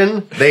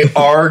prediction. They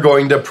are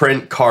going to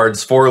print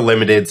cards for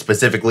limited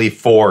specifically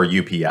for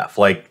UPF.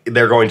 Like,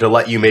 they're going to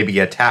let you maybe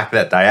attack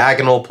that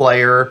diagonal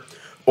player,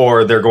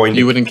 or they're going to...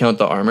 You wouldn't count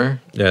the armor?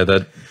 Yeah,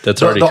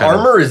 that's already the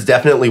armor is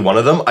definitely one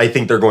of them. I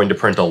think they're going to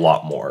print a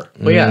lot more.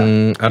 Well,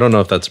 yeah. I don't know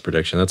if that's a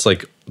prediction. That's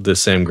like the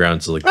same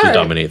grounds as like the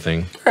dominate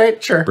thing. All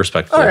right, sure.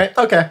 Respectfully. All right,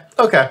 okay.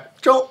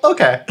 Joel,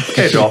 okay,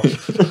 Joel.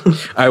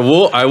 I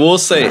will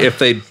say, if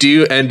they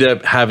do end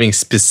up having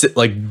specific,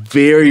 like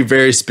very,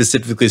 very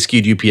specifically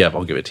skewed UPF,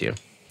 I'll give it to you.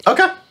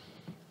 Okay.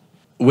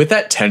 With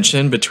that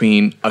tension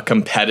between a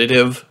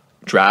competitive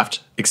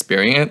draft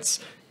experience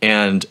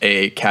and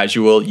a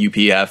casual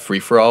UPF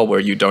free-for-all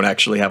where you don't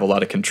actually have a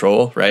lot of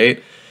control,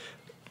 right?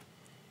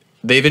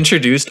 They've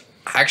introduced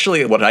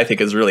actually what I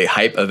think is a really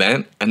hype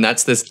event, and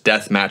that's this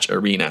deathmatch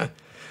arena.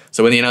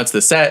 So when they announced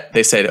the set,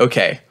 they said,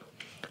 okay,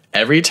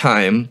 every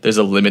time there's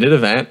a limited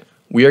event,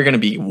 we are going to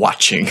be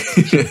watching.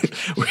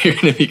 We're going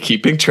to be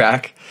keeping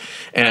track.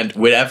 And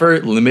whatever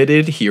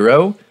limited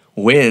hero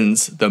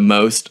wins the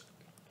most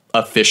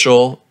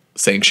official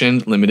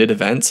sanctioned limited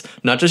events,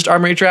 not just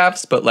armory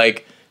drafts, but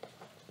like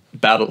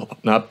battle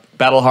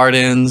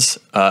hardens,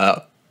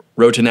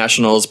 road to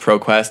nationals, pro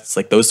quests,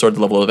 like those sort of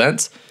level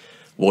events.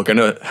 We're going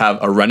to have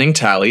a running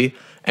tally,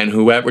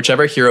 and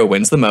whichever hero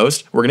wins the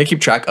most, we're going to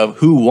keep track of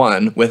who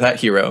won with that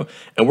hero,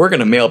 and we're going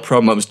to mail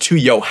promos to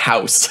your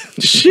house.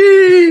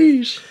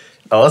 Sheesh.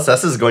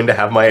 LSS is going to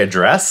have my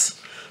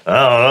address?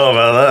 I don't know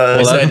about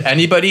that. Well, said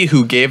anybody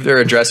who gave their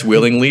address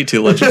willingly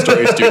to Legend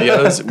Story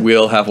Studios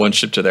will have one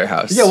shipped to their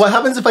house. Yeah, what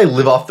happens if I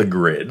live off the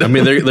grid? I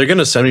mean, they're going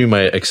to send me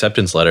my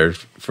acceptance letter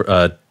for,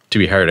 to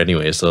be hired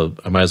anyway, so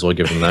I might as well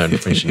give them that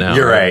information now.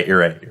 You're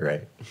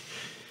right.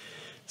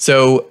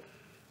 So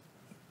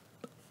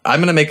I'm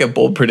going to make a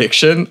bold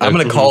prediction. I'm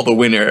going to call the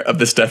winner of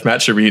this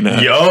deathmatch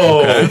arena.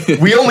 Yo,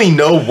 we only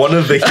know one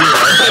of the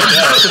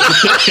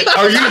heroes.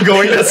 Are you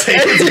going to say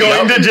it's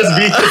going to just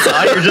be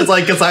Kasai? You're just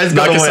like, Kasai's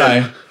going to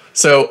win.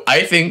 So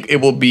I think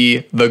it will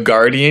be the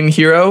Guardian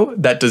hero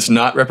that does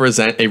not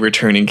represent a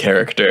returning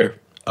character.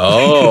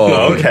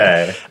 Oh,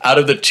 okay. Out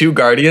of the two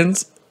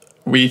Guardians,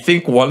 we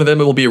think one of them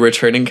will be a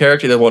returning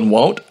character, the one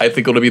won't. I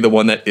think it'll be the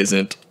one that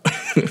isn't.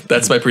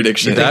 That's my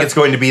prediction. I think it's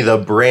going to be the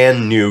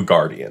brand new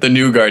Guardian. The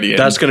new Guardian.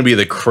 That's going to be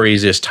the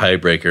craziest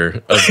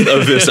tiebreaker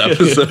of this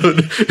episode.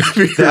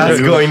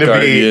 That's going to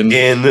be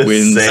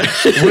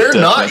insane. We're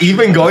not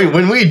even going,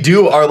 when we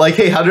do our like,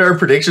 hey, how did our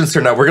predictions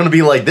turn out? We're going to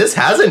be like, this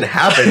hasn't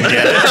happened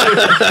yet.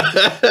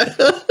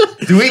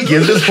 Do we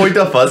give this point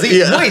to Fuzzy?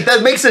 Yeah. Wait,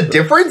 that makes a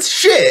difference?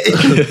 Shit.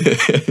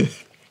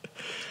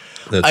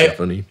 That's so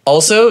funny.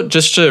 Also,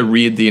 just to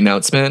read the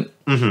announcement,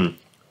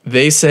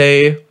 they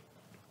say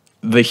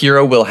the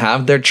hero will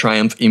have their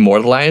triumph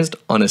immortalized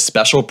on a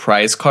special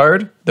prize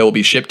card that will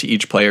be shipped to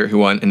each player who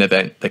won an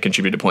event that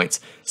contributed points.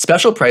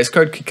 Special prize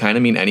card could kind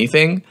of mean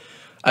anything.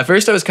 At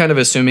first, I was kind of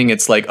assuming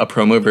it's like a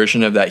promo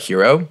version of that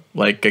hero,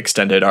 like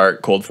extended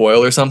art, cold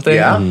foil or something.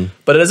 Yeah.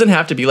 But it doesn't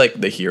have to be like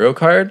the hero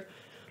card.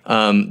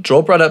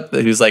 Joel brought up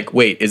that he was like,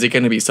 wait, is it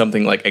going to be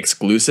something like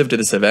exclusive to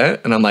this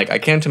event? And I'm like, I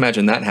can't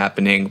imagine that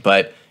happening,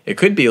 but it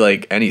could be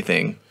like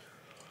anything.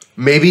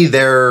 Maybe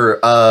their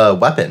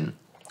weapon,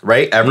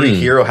 right? Every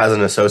hero has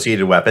an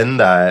associated weapon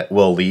that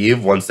will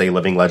leave once they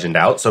Living Legend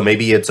out. So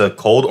maybe it's a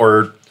cold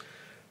or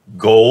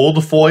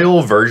gold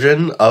foil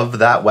version of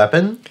that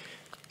weapon.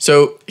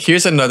 So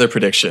here's another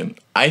prediction.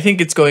 I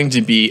think it's going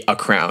to be a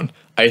crown.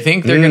 I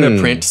think they're going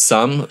to print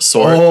some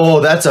sort.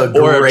 Oh, that's a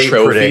great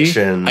trophy.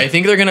 prediction. I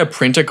think they're going to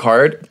print a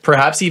card,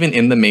 perhaps even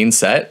in the main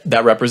set,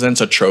 that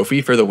represents a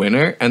trophy for the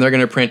winner. And they're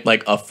going to print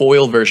like a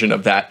foil version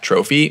of that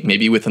trophy,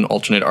 maybe with an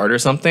alternate art or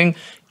something.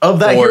 Of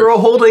that hero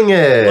holding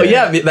it. Oh,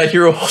 yeah, that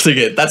hero holding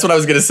it. That's what I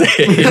was going to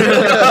say.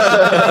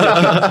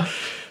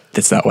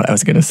 That's not what I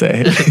was going to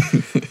say.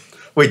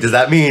 Wait, does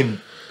that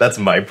mean that's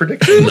my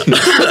prediction?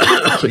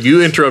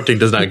 You interrupting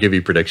does not give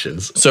you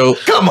predictions. So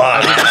come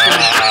on.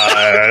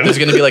 There's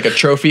going to be like a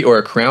trophy or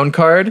a crown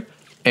card,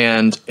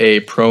 and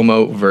a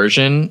promo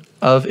version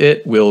of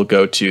it will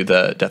go to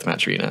the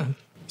deathmatch arena.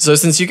 So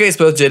since you guys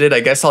both did it, I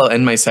guess I'll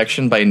end my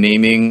section by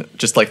naming,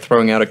 just like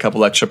throwing out a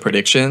couple extra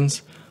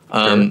predictions.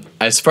 Sure.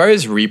 As far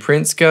as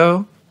reprints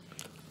go,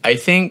 I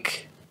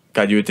think,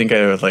 God, you would think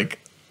I would like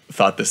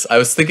thought this. I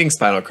was thinking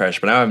Spinal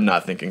Crash, but now I'm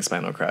not thinking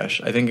Spinal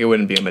Crash. I think it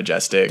wouldn't be a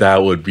Majestic.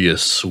 That would be a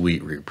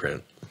sweet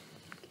reprint.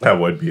 That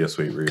would be a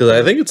sweet reprint. Because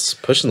I think it's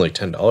pushing like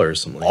 $10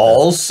 something like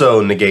also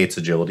that. Negates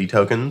agility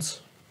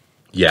tokens.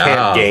 Yeah.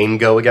 Can't gain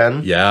go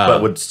again. Yeah.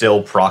 But would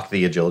still proc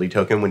the agility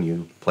token when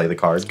you play the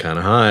card. Kind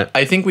of hot.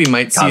 I think we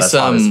might see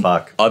some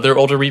other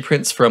older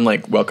reprints from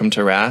like Welcome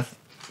to Wrath.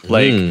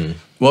 Like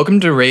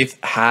Welcome to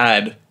Wraith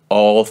had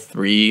all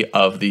three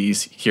of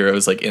these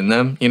heroes like in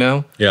them, you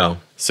know? Yeah.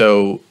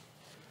 So,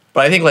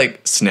 but I think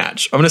like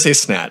Snatch. I'm going to say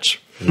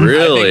Snatch.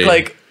 Really? I think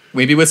like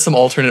maybe with some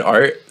alternate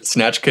art,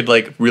 Snatch could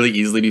like really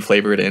easily be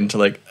flavored into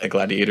like a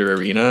gladiator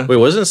arena. Wait,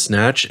 wasn't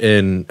Snatch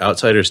in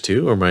Outsiders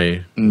 2 or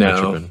my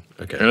No.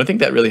 Okay. I don't think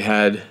that really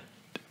had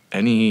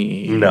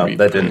any. No,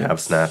 that didn't reprints. have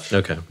Snatch.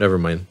 Okay, never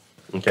mind.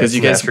 Because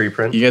Okay, Snatch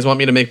reprint. you guys want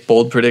me to make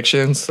bold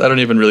predictions? I don't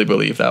even really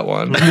believe that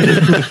one.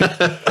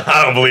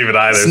 I don't believe it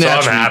either,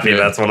 Snatch so I'm happy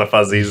reprint. that's one of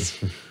Fuzzy's.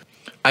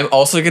 I'm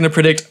also going to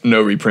predict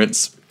no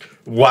reprints.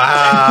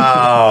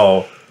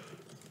 Wow.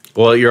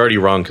 Well, you're already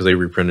wrong because they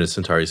reprinted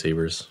Centauri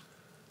Sabers.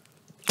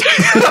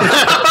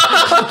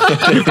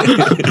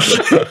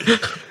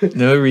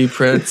 No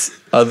reprints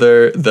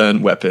other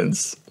than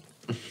weapons.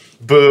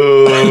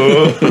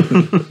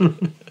 Boo.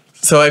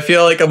 So I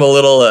feel like I'm a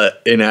little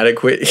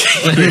inadequate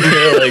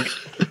here, like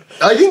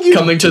I think you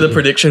coming to the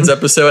predictions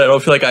episode. I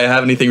don't feel like I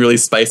have anything really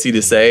spicy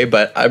to say,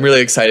 but I'm really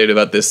excited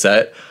about this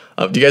set.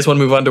 Do you guys want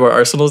to move on to our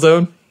Arsenal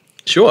Zone?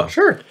 Sure.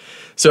 Sure.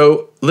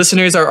 So,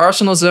 listeners, our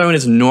Arsenal Zone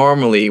is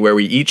normally where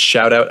we each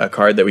shout out a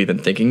card that we've been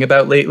thinking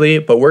about lately,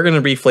 but we're going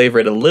to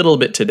reflavor it a little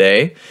bit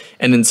today.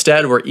 And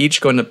instead, we're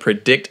each going to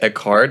predict a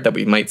card that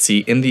we might see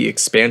in the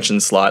expansion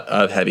slot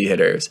of Heavy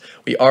Hitters.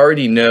 We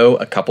already know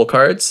a couple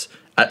cards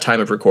at time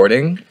of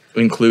recording,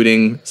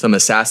 including some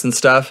assassin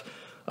stuff,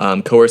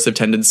 coercive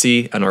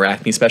tendency, an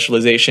arachne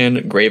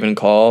specialization, graven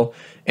call,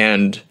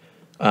 and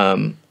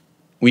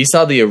we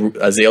saw the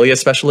Azalea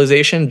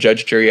specialization,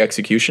 Judge, Jury,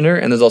 Executioner,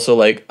 and there's also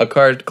like a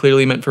card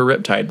clearly meant for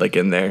Riptide like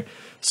in there.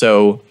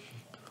 So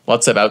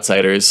lots of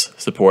Outsiders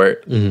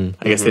support. I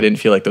guess they didn't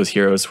feel like those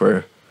heroes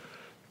were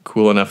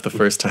cool enough the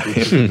first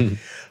time.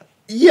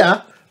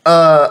 Yeah.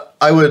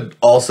 I would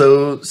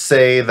also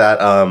say that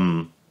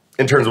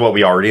in terms of what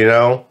we already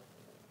know,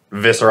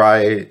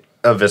 specifically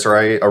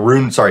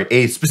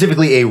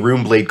a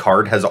Rune Blade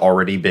card has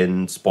already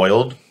been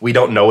spoiled. We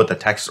don't know what the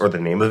text or the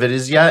name of it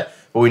is yet,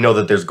 but we know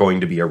that there's going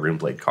to be a Rune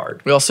Blade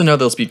card. We also know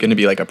there's going to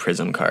be like a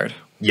Prism card.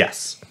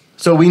 Yes.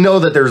 So we know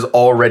that there's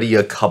already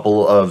a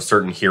couple of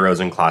certain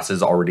heroes and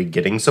classes already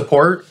getting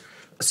support.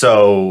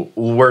 So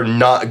we're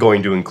not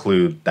going to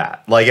include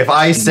that. Like if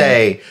I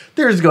say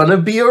there's going to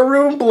be a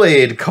Rune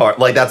Blade card,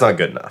 like that's not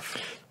good enough.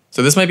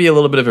 So this might be a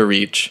little bit of a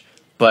reach,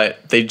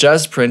 but they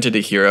just printed a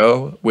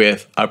hero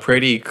with a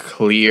pretty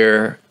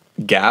clear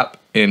gap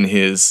in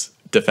his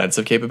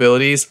defensive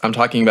capabilities. I'm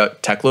talking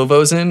about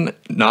Teklovozen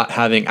not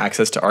having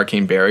access to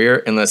Arcane Barrier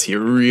unless he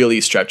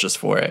really stretches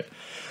for it.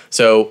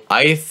 So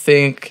I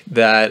think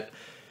that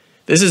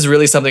this is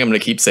really something I'm going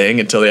to keep saying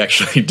until they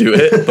actually do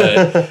it,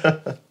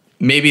 but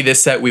maybe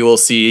this set we will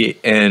see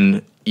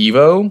in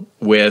Evo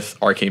with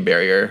Arcane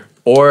Barrier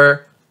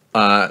or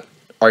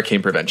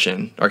Arcane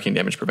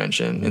Damage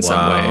Prevention in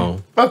some way.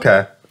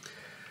 Okay.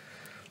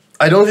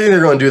 I don't think they're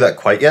going to do that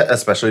quite yet,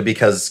 especially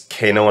because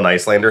Kano and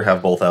Icelander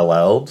have both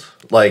LL'd.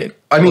 Like,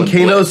 I mean,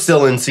 Kano's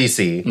still in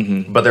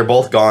CC, but they're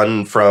both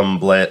gone from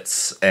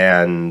Blitz,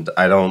 and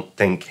I don't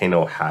think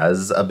Kano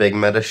has a big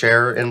meta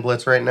share in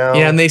Blitz right now.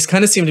 Yeah, and they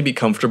kind of seem to be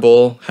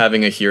comfortable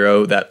having a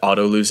hero that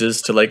auto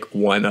loses to like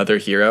one other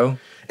hero.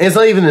 And it's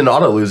not even an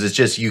auto lose, it's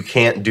just you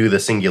can't do the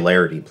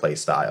Singularity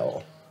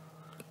playstyle.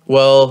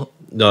 Well,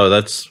 No,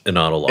 that's an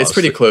auto loss. it's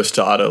pretty close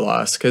to auto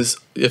loss because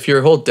if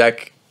your whole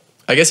deck,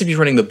 I guess if you're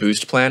running the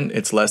boost plan,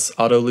 it's less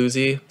auto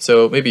losey.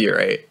 So maybe you're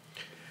right.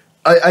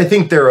 I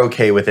think they're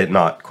okay with it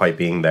not quite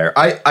being there.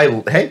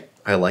 Hey,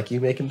 I like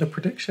you making the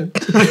prediction.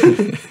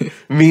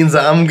 Means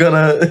I'm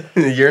gonna,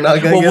 you're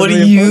not gonna. Well, what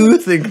do you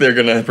think they're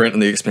gonna print in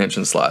the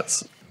expansion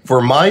slots?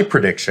 For my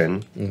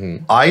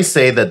prediction, I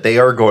say that they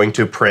are going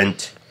to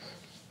print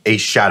a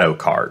shadow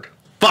card.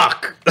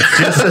 Fuck!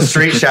 Just a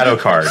straight shadow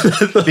card.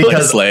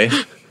 Because Slay.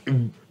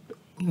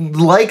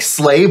 like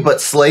Slay,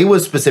 but Slay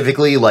was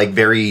specifically like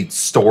very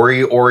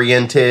story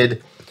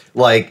oriented.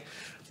 Like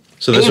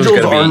So this Angels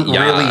one's gonna aren't be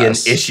really an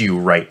yes. issue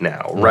right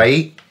now,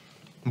 right?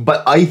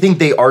 But I think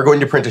they are going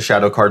to print a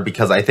shadow card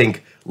because I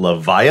think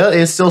Levia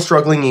is still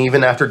struggling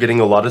even after getting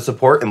a lot of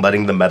support and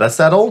letting the meta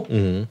settle.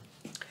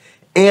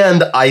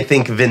 And I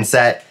think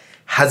Vincent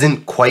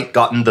hasn't quite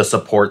gotten the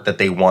support that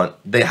they want.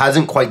 They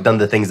hasn't quite done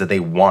the things that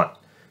they want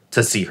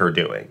to see her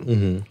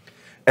doing.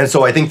 And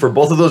so I think for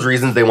both of those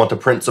reasons, they want to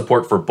print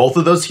support for both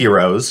of those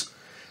heroes.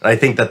 And I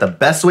think that the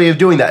best way of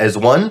doing that is,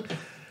 one,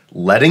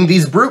 letting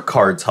these brute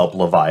cards help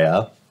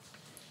Levia,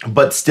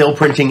 but still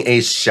printing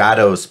a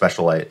shadow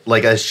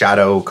like a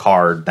shadow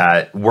card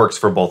that works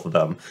for both of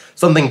them.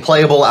 Something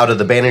playable out of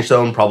the Banish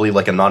Zone, probably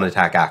like a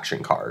non-attack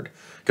action card.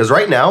 Because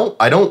right now,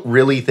 I don't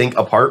really think,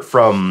 apart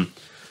from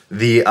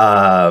the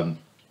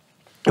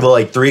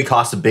like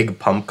 3-cost big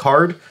pump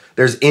card,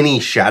 there's any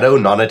shadow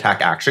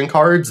non-attack action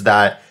cards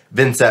that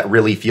Vincent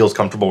really feels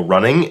comfortable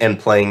running and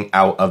playing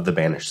out of the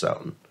Banish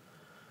Zone.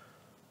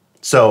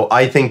 So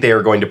I think they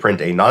are going to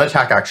print a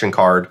non-attack action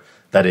card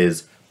that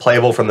is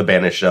playable from the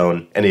Banish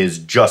Zone and is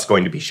just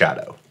going to be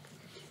shadow.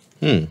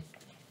 Maybe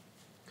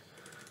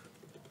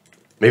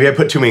I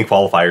put too many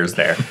qualifiers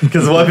there.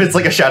 Because what if it's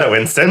like a shadow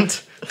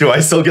instant? Do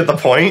I still get the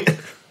point?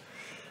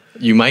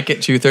 You might get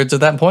 2/3 of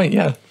that point,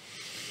 yeah.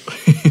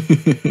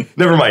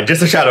 Never mind,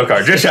 just a shadow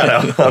card, just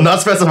shadow. I'm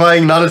not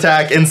specifying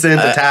non-attack, instant,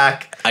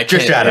 attack. I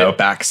Just can't Shadow. hit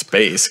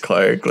backspace,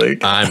 Clark.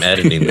 Like, I'm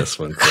editing this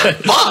one.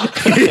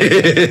 Fuck! Damn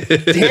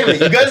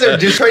it! You guys are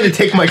just trying to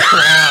take my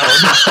crown.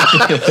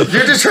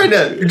 You're just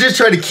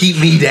trying to keep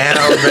me down,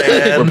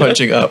 man. we're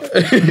punching up.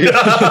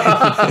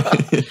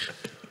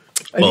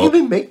 I didn't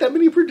even make that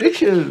many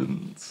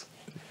predictions.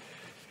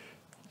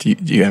 Do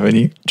you have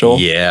any, Joel?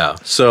 Yeah.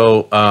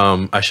 So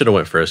I should have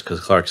went first because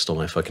Clark stole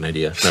my fucking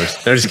idea. No, I'm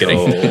just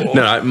kidding.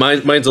 No,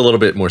 mine's a little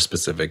bit more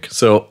specific.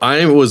 So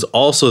I was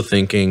also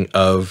thinking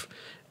of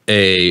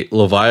a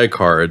Leviathan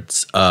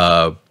cards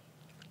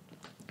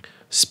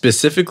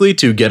specifically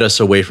to get us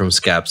away from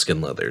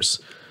scabskin leathers.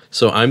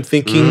 So I'm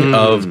thinking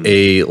of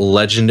a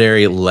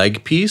legendary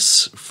leg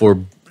piece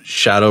for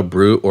Shadow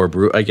Brute or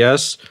Brute, I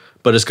guess,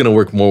 but it's going to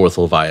work more with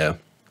Leviathan.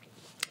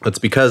 That's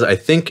because I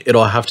think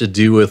it'll have to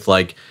do with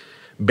like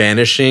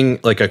banishing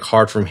like a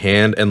card from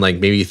hand and like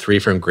maybe 3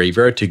 from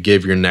graveyard to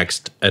give your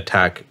next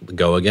attack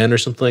go again or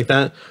something like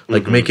that.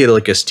 Like make it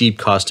like a steep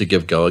cost to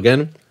give go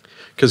again.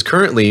 Because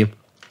currently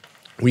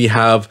we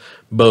have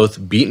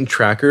both beaten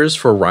trackers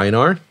for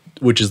Rhinar,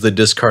 which is the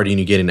discarding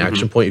you get an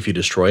action point if you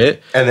destroy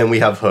it. And then we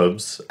have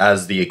Hooves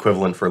as the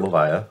equivalent for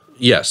Leviathan.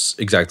 Yes,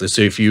 exactly.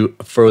 So if you,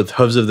 for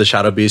Hooves of the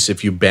Shadow Beast,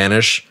 if you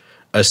banish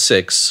a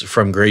 6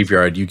 from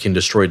graveyard, you can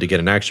destroy it to get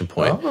an action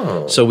point.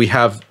 Oh. So we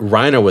have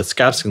Rhino with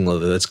Scabskin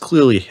Leather. That's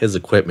clearly his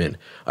equipment.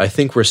 I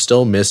think we're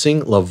still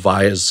missing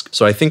Levia's.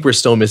 So I think we're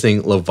still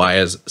missing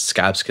Levia's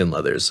Scabskin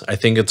Leathers. I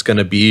think it's going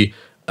to be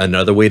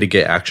another way to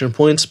get action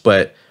points,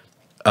 but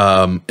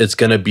it's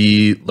going to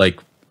be like,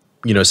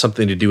 you know,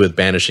 something to do with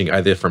banishing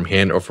either from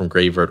hand or from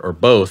graveyard or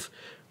both.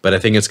 But I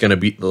think it's going to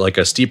be like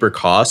a steeper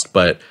cost,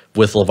 but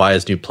with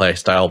Levia's new play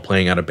style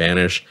playing out of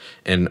banish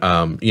and,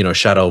 you know,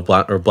 Shadow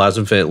or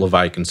Blasphemous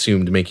Leviathan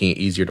consumed, making it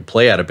easier to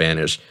play out of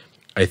banish.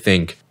 I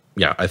think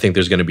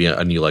there's going to be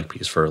a new leg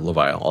piece for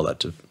Leviathan. All that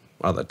to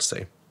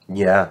say.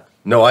 Yeah.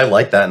 No, I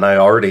like that. And I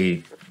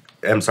already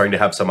am starting to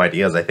have some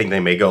ideas. I think they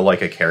may go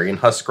like a Carrion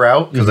Husk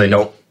route because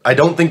I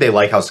don't think they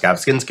like how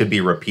Scabskins could be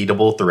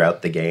repeatable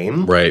throughout the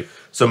game. Right.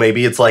 So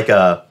maybe it's like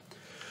a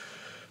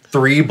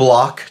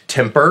 3-block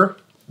Temper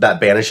that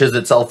banishes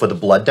itself with a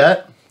Blood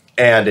Debt,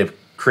 and it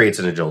creates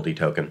an agility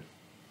token.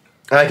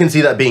 And I can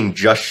see that being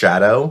just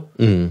Shadow.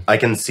 I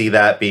can see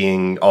that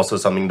being also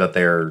something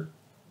that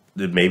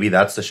maybe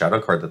that's the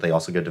Shadow card that they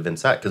also give to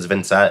Vincent, because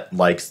Vincent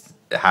likes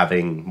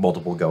having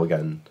multiple go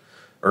again,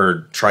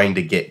 or trying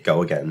to get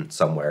go again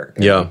somewhere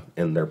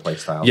in their play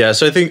style. Yeah,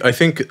 so I think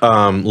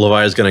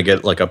Levi is going to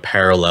get like a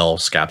parallel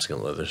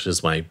Scabskin Leather. This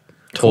is my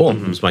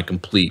my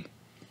complete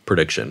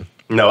prediction.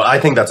 No, I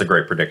think that's a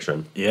great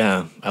prediction.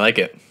 Yeah, I like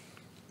it.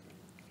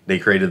 They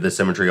created the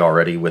symmetry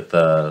already with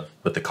the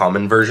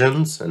common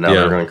versions, and now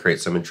they're going to create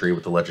symmetry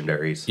with the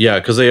legendaries. Yeah,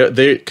 because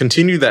they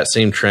continue that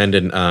same trend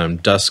in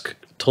Dusk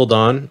Till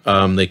Dawn.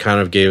 They kind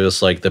of gave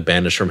us like the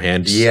banish from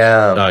hand,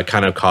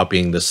 kind of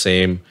copying the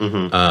same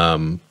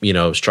you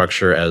know,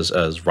 structure as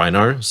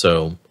Rhinar.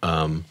 So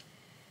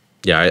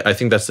I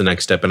think that's the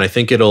next step, and I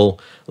think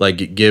it'll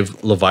like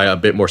give Levi a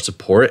bit more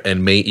support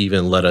and may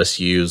even let us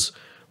use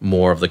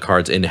more of the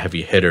cards in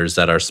heavy hitters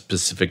that are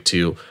specific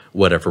to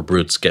whatever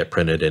brutes get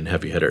printed in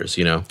heavy hitters,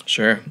 you know?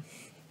 Sure.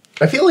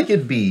 I feel like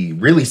it'd be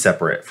really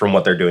separate from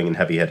what they're doing in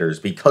heavy hitters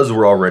because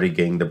we're already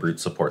getting the brute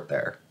support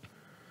there.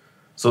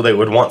 So they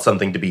would want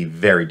something to be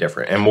very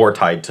different and more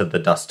tied to the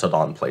Dusk Till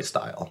Dawn play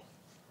style.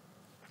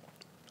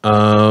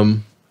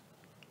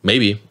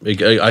 Maybe.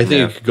 I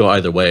think it could go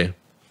either way.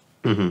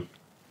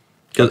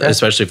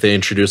 Especially if they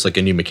introduce like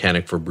a new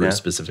mechanic for brute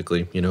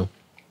specifically, you know?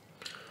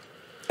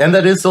 And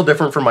that is still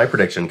different from my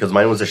prediction, because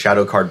mine was a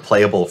Shadow card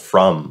playable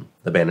from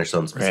the Banish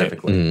Zone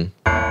specifically.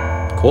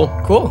 Right. Cool.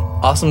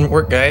 Awesome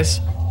work, guys.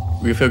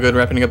 We feel good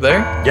wrapping up there.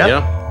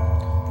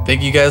 Yeah.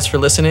 Thank you guys for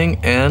listening,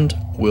 and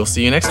we'll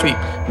see you next week.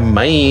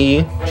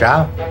 Bye.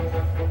 Ciao.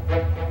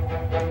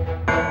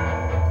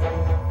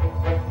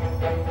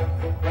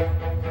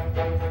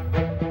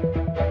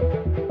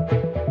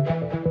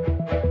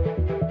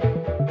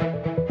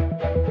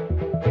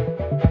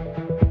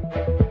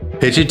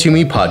 Pitch It To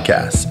Me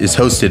podcast is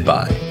hosted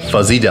by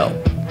Fuzzy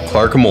Delp,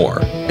 Clark Moore,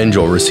 and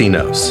Joel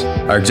Recinos.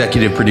 Our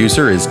executive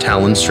producer is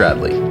Talon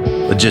Stradley.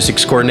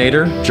 Logistics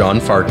coordinator,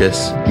 John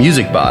Farkas.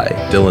 Music by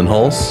Dillon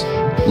Hulse.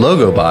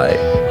 Logo by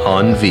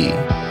Han V.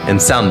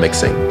 And sound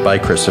mixing by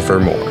Christopher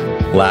Moore.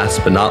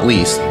 Last but not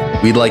least,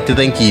 we'd like to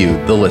thank you,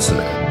 the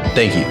listener.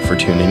 Thank you for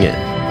tuning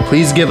in.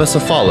 Please give us a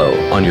follow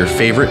on your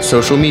favorite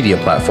social media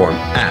platform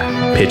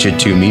at Pitch It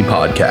To Me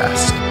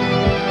podcast.